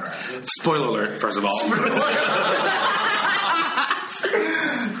forever. Spoiler alert, first of all.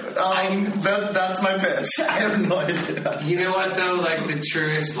 That's my pitch. I have no idea. You know what, though? Like, the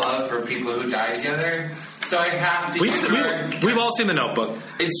truest love for people who die together. So I have to We've all seen The Notebook.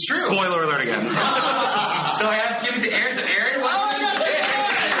 It's true. Spoiler alert again. So I have to give it to Aaron. So Aaron,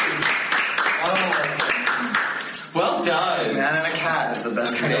 well done. A man and a cat is the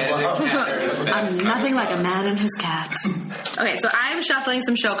best kind of love. I'm nothing like a man and his cat. Okay, so I'm shuffling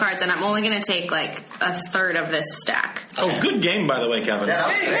some show cards, and I'm only going to take like a third of this stack. Oh, good game, by the way, Kevin. Yeah,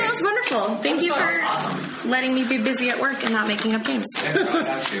 that was wonderful. Thank you for letting me be busy at work and not making up games.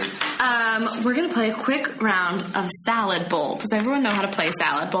 We're going to play a quick round of Salad Bowl. Does everyone know how to play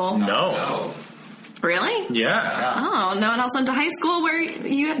Salad Bowl? No. Really? Yeah. Oh, no one else went to high school where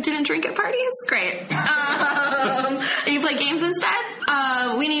you didn't drink at parties? Great. You play games instead?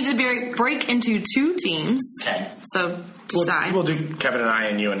 We need to break into 2 teams. Okay. So decide. We'll do Kevin and I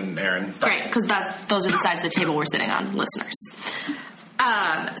and you and Aaron. Great, because those are the sides of the table we're sitting on, listeners.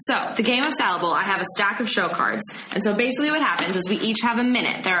 So, the game of Salad Bowl, I have a stack of show cards. And so basically what happens is we each have a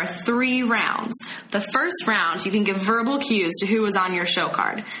minute. There are 3 rounds. The first round, you can give verbal cues to who is on your show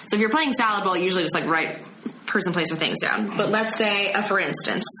card. So if you're playing Salad Bowl, you usually just write person, place, or things down. But let's say, for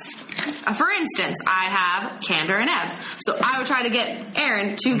instance, I have Candor and Ev. So I would try to get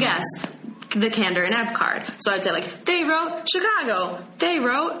Aaron to guess the Candor and Ev card. So I'd say, they wrote Chicago. They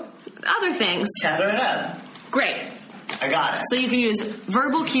wrote other things. Candor and Ev. Great. I got it. So you can use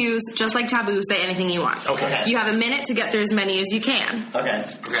verbal cues, just like Taboo, say anything you want. Okay. You have a minute to get through as many as you can. Okay.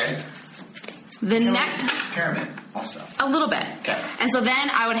 The next... Pyramid, also. A little bit. Okay. And so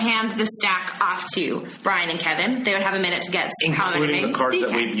then I would hand the stack off to Brian and Kevin. They would have a minute to guess how many Including the cards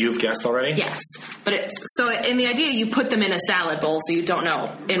that you've guessed already? Yes. But so in the idea, you put them in a salad bowl so you don't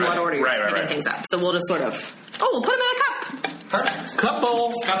know in what order you're picking things up. So we'll just sort of... Oh, we'll put them in a cup. Perfect. Cup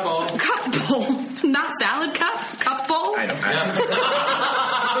bowl. Cup bowl. Cup bowl. Not salad cup. Cup bowl. I don't know.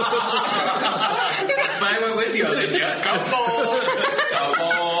 I went with you. I was like, yeah, cup bowl. Cup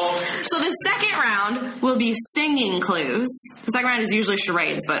bowl. So the second round will be singing clues. The second round is usually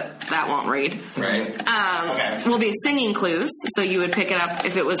charades, but that won't read. Right. Will be singing clues. So you would pick it up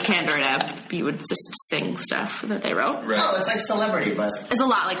if it was Candor and Ebb. You would just sing stuff that they wrote. Right. Oh, it's like Celebrity, but... It's a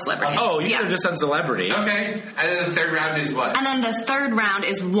lot like Celebrity. Oh, you should have just said Celebrity. Okay. And then the third round is what? And then the third round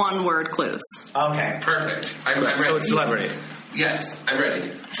is 1-word clues. Okay. Perfect. I'm ready. So it's Celebrity. Yes, I'm ready.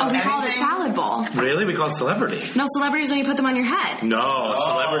 So we call it Salad Bowl. Really? We call it Celebrity? No, Celebrity is when you put them on your head. No,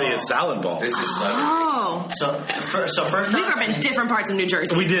 Celebrity is Salad Bowl. This is Celebrity. Oh. So first we grew up in different parts of New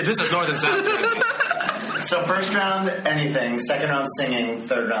Jersey. We did. This is North and South. So first round, anything. Second round, singing.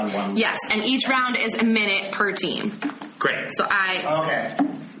 Third round, 1. Yes, and each round is a minute per team. Great. So I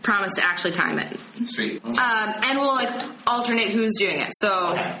promise to actually time it. Sweet. And we'll alternate who's doing it. So,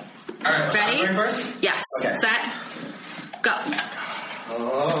 All right. ready? First? Yes. Okay. Set. Go.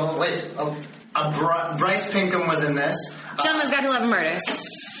 Oh, wait. Bryce Pinkham was in this. Gentleman's Guide to Love and Murders.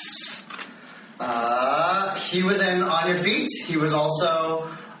 He was in On Your Feet. He was also...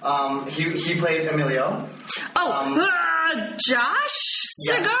 he played Emilio. Josh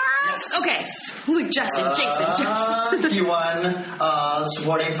Yes. Segarra? Yes. Okay. Justin, Jason. He won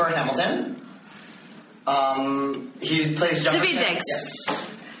supporting for Hamilton. He plays Jefferson. David Diggs. Yes.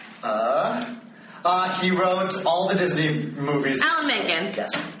 He wrote all the Disney movies. Alan Menken.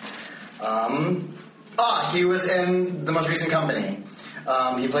 Yes. He was in the most recent Company.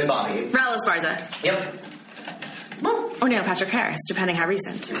 He played Bobby. Raul Esparza. Yep. Or Neil Patrick Harris, depending how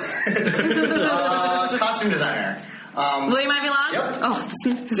recent. Costume designer. William Ivy Long? Yep. Oh,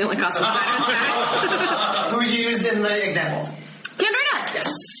 this is the only costume designer. Who you used in the example? Cameron Diaz. Yes.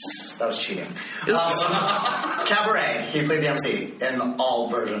 That was cheating. Cabaret. He played the MC in all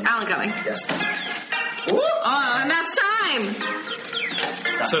versions. Alan Cumming. Yes. Oh, and that's time.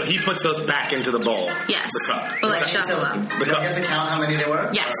 So he puts those back into the bowl. Yes. The cup. But like shuffle them. The Do I cup. get to count how many they were?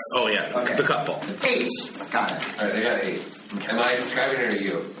 Yes. Oh, yeah. Okay. The cup bowl. 8. Got it. All right, I got 8. Am I describing it or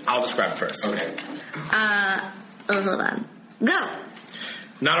you? I'll describe it first. Okay. Hold on. Go.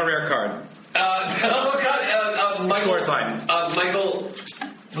 Not a rare card. Michael. Coors Light. Michael.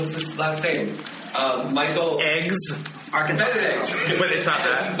 What's his last name? Michael. Eggs. Benedict. But it's not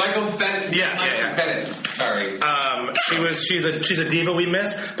that. Michael Bennett. Yeah. Bennett. Sorry. She's a diva we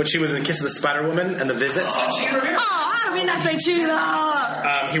miss, but she was in Kiss of the Spider Woman and The Visit. Oh, how do we not think she's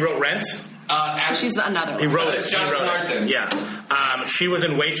He wrote Rent. She's another one. He wrote it. Jonathan Larson. Yeah. She was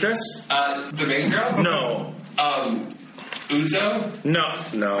in Waitress. The main girl? No. Uzo? No.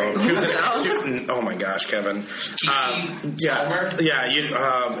 She was in, oh my gosh, Kevin. Yeah.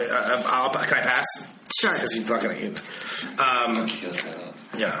 Can I pass? Sure. Because he's not going to eat.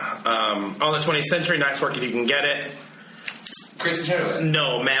 Yeah. On the 20th century, nice work if you can get it. Kristen Chenoweth?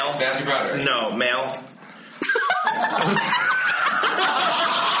 No. Male. Matthew Broderick? No. Male.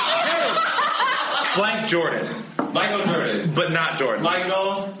 Blank Jordan. Michael Jordan. But not Jordan.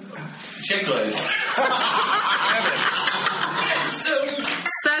 Michael Chiklis.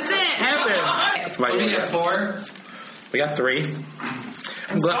 That's it. Kevin. What do we get, 4? We got 3.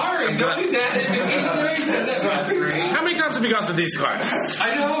 I'm sorry, don't do that. 3. How many times have you gone through these cards?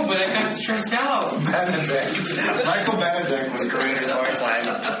 I know, but I got stressed out. Benedict. Michael Benedict was great in Coors Light.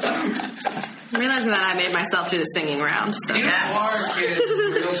 I'm realizing that I made myself do the singing round. So. You are kids.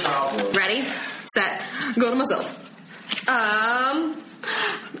 Real problem. Ready, set, go to myself. I'm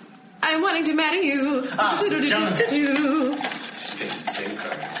wanting to marry you. Same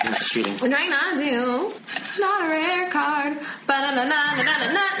card. He's cheating. Right now, do not a rare card.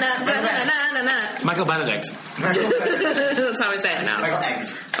 Michael Benedict. That's how we say it now. Michael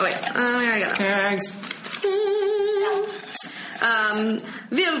Eggs. Oh wait, here I go. Eggs.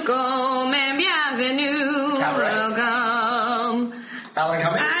 Welcome, bienvenue. Welcome. Alan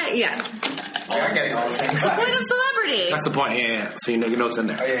Cumming? Yeah. We are getting all the same It's the point of celebrity. That's the point. Yeah. So you know it's in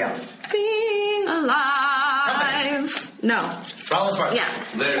there. Oh, yeah. Being alive. No. Rollins Farm. Yeah.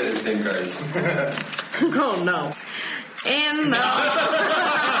 Literally the same cards. Oh no. In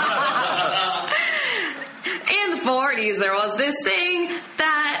the 40s, there was this thing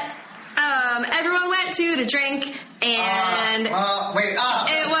that everyone went to drink, and it was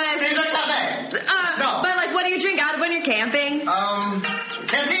There's a cafe. No. But like, what do you drink out of when you're camping?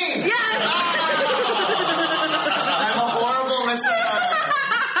 Canteen. Yes. I'm a horrible listener.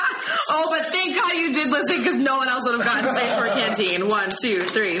 Oh, but thank God you did listen, because no one else would have gotten Place for Canteen. 1, 2,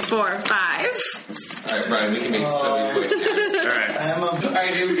 3, 4, 5. Alright, Brian, we can make so many points. Alright.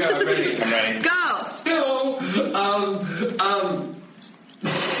 Alright, here we go. I'm ready. Go.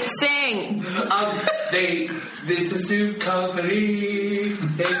 Sing. It's a soup company.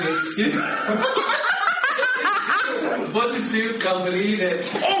 They make soup. What's a soup company that...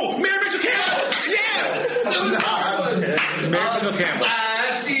 Oh, Mary Rachel Campbell! Yeah! That was a hard one. Mary Rachel Campbell.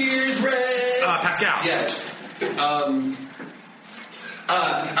 Last year's bread. Pascal. Yes.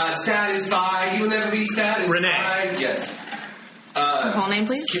 Satisfied. You will never be satisfied. Renee. Yes. Her whole name,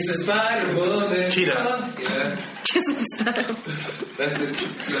 please? Kiss the Spider Woman. Cheetah. Yeah. Kiss the Spider. That's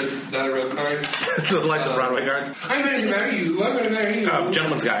not a real card. The Lights of Broadway card. I'm ready to marry you. I'm going to marry you.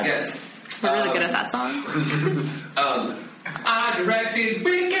 Gentleman's Guide. Yes. We're really good at that song. I directed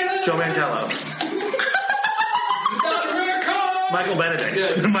Wicked. Joe Mantello. Not a rare card. Michael Benedict.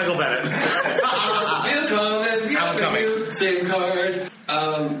 Yeah. Michael Bennett. Alan Cumming. Same card.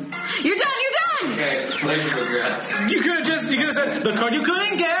 You're done. Okay. Like McGrath. You could have said the card you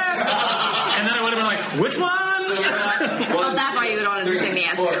couldn't guess. And then I would have been like, which one? Well, that's why you would want to sing the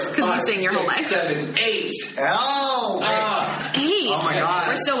answers, because you sing your whole life. 7, 8. Oh! 8. Oh my God.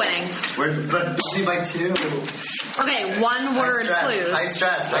 We're still winning. But only by 2. Okay, one word clues. High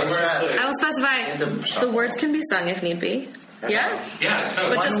stress. I will specify the words can be sung if need be. Yeah? Yeah,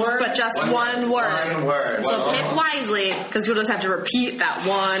 totally. But just one word. One word. So pick wisely, because you'll just have to repeat that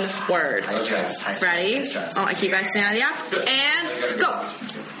one word. High stress. Ready? High stress. Oh, I keep acting out of the app. And go.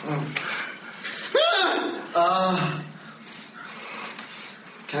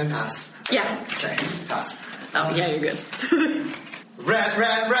 Can I pass? Yeah. Okay, pass. Oh, yeah, you're good. Rat.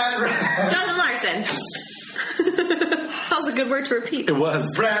 Jonathan Larson. That was a good word to repeat. It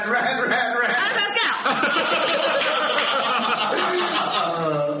was. Rat.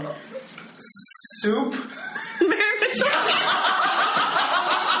 Pascal. Soup. Mary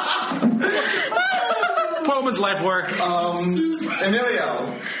life work?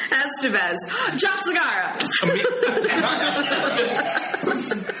 Emilio. Estevez. Josh Segarra.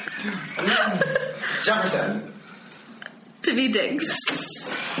 Jefferson. Daveed Diggs.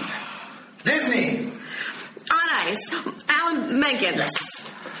 Disney. On Ice. Alan Menken. Yes.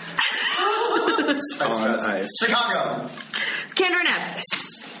 On Ice. Chicago. Kendra Neff.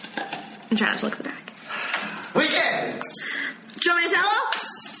 I'm trying not to look at the back. Weekend. Joe Mantello.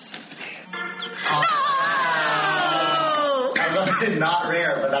 Oh. I was about to say not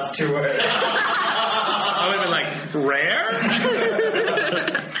rare, but that's 2 words. I would have been like, rare?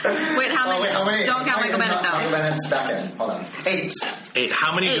 Wait, how many? Don't count Michael Bennett, though. Michael Bennett's back in. Hold on. 8.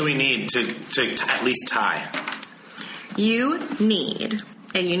 How many do we need to at least tie? You need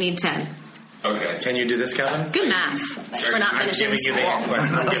 10. Okay. Can you do this, Kevin? Good math. We're not finishing school.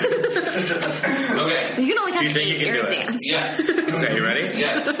 Okay. You can only count Do you think you can do it? dance. Yes. Okay, you ready?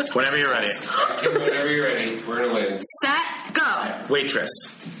 Yes. Whenever you're ready. Whenever you're ready, we're gonna win. Set, go. Waitress.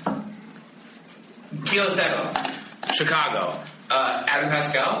 Kilo Seto. Chicago. Adam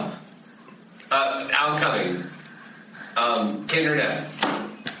Pascal. Alan Cumming. Kendra Neff.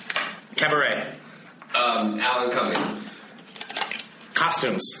 Cabaret. Alan Cumming.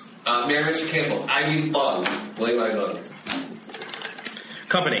 Costumes. Mary Mitchell Campbell. Ivy Long. William Ivy Long.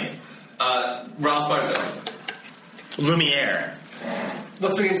 Company. Ross Barzo. Lumiere.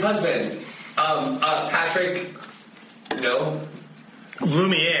 What's her name's husband? Patrick. No.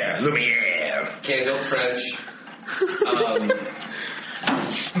 Lumiere. Candle French.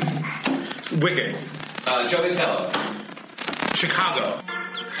 Wicked. Joe Mantello. Chicago.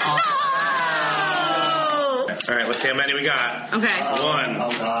 All right, let's see how many we got. Okay. 1,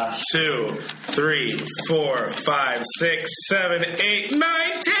 2, 3, 4, 5, 6, 7, 8, 9,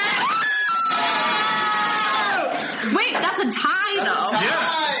 10. Wait, that's a tie, though.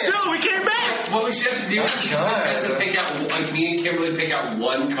 Yeah. Still, we came back. What we should have to do is each of us to pick out, like me and Kimberly pick out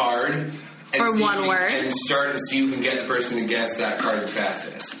one card. And for one word. And start to see who can get the person to guess that card the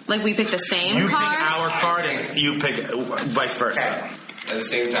fastest. Like we pick the same You card? pick our card and you pick vice versa. At the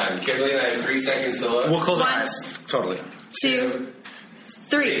same time. Kimberly and I have 3 seconds to look. We'll close our eyes. Totally. 2,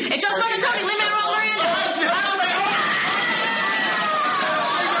 3. It's just one and Tony. Lin-Manuel Miranda.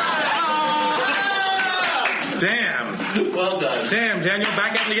 Damn. Well done. Damn, Daniel,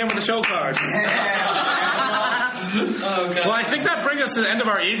 back at it again with the show cards. Well, I think that brings us to the end of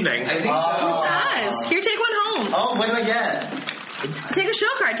our evening. I think so. It does. Here, take one home. Oh, what do I get? Take a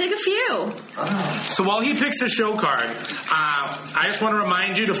show card. Take a few. So while he picks his show card, I just want to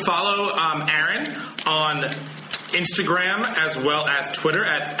remind you to follow Aaron on Instagram as well as Twitter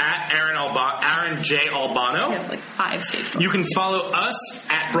at Aaron J. Albano. We have like 5 stages. You can follow us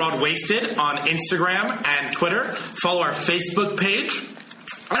at Broadwasted on Instagram and Twitter. Follow our Facebook page.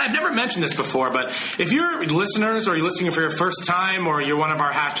 And I've never mentioned this before, but if you're listeners or you're listening for your first time or you're one of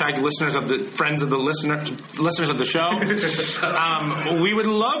our hashtag listeners of the friends of the listeners of the show, we would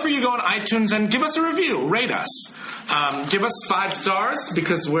love for you to go on iTunes and give us a review, rate us. Give us 5 stars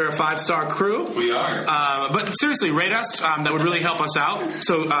because we're a 5-star crew. We are. But seriously, rate us. That would really help us out.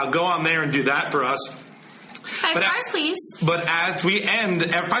 So go on there and do that for us. 5 stars, please. But as we end,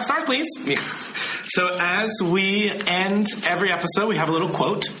 5 stars, please. Yeah. So as we end every episode, we have a little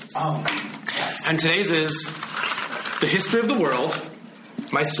quote. Oh, yes. And today's is, the history of the world,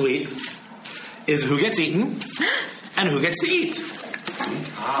 my sweet, is who gets eaten and who gets to eat.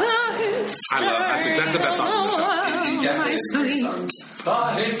 I love it. That's the best song on the show. My sweet.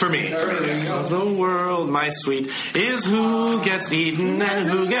 For me. The world, my sweet, is who gets eaten and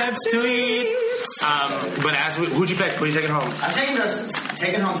who gets to eat. But who'd you pick? Who'd you take it home? I'm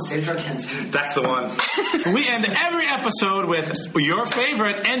taking home Stage Door Canteen. That's the one. We end every episode with your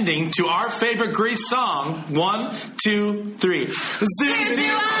favorite ending to our favorite Grease song. 1, 2, 3. Aaron,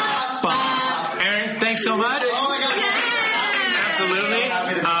 thanks so much. Oh my God.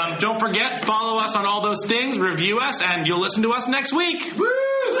 Absolutely. Don't forget, follow us on all those things, review us, and you'll listen to us next week. Woo!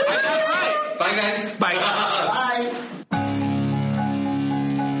 That's right. Bye, guys. Bye. Bye.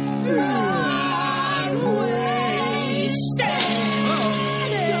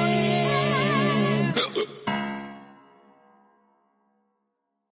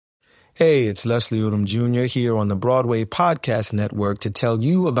 Hey, it's Leslie Odom Jr. here on the Broadway Podcast Network to tell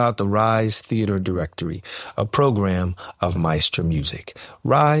you about the Rise Theater Directory, a program of Maestro Music.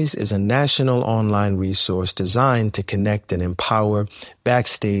 Rise is a national online resource designed to connect and empower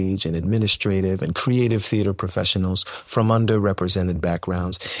backstage and administrative and creative theater professionals from underrepresented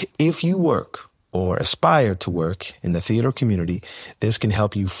backgrounds. If you work or aspire to work in the theater community, this can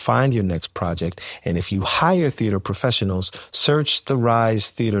help you find your next project. And if you hire theater professionals, search the Rise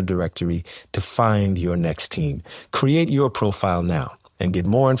Theater Directory to find your next team. Create your profile now and get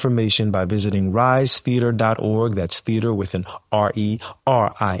more information by visiting risetheater.org. That's theater with an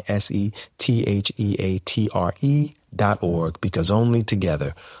RERISETHEATRE.org, because only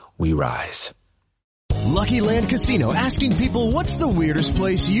together we rise. Lucky Land Casino, asking people, what's the weirdest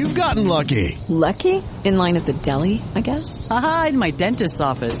place you've gotten lucky? Lucky? In line at the deli, I guess? Aha, in my dentist's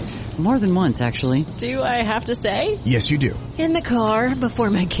office. More than once, actually. Do I have to say? Yes, you do. In the car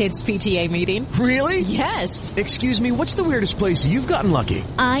before my kids' PTA meeting. Really? Yes. Excuse me, what's the weirdest place you've gotten lucky?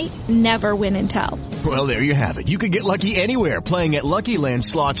 I never win and tell. Well, there you have it. You can get lucky anywhere, playing at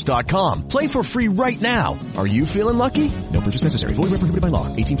LuckyLandSlots.com. Play for free right now. Are you feeling lucky? No purchase necessary. Void where prohibited by law.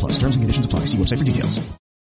 18+. Terms and conditions apply. See website for details.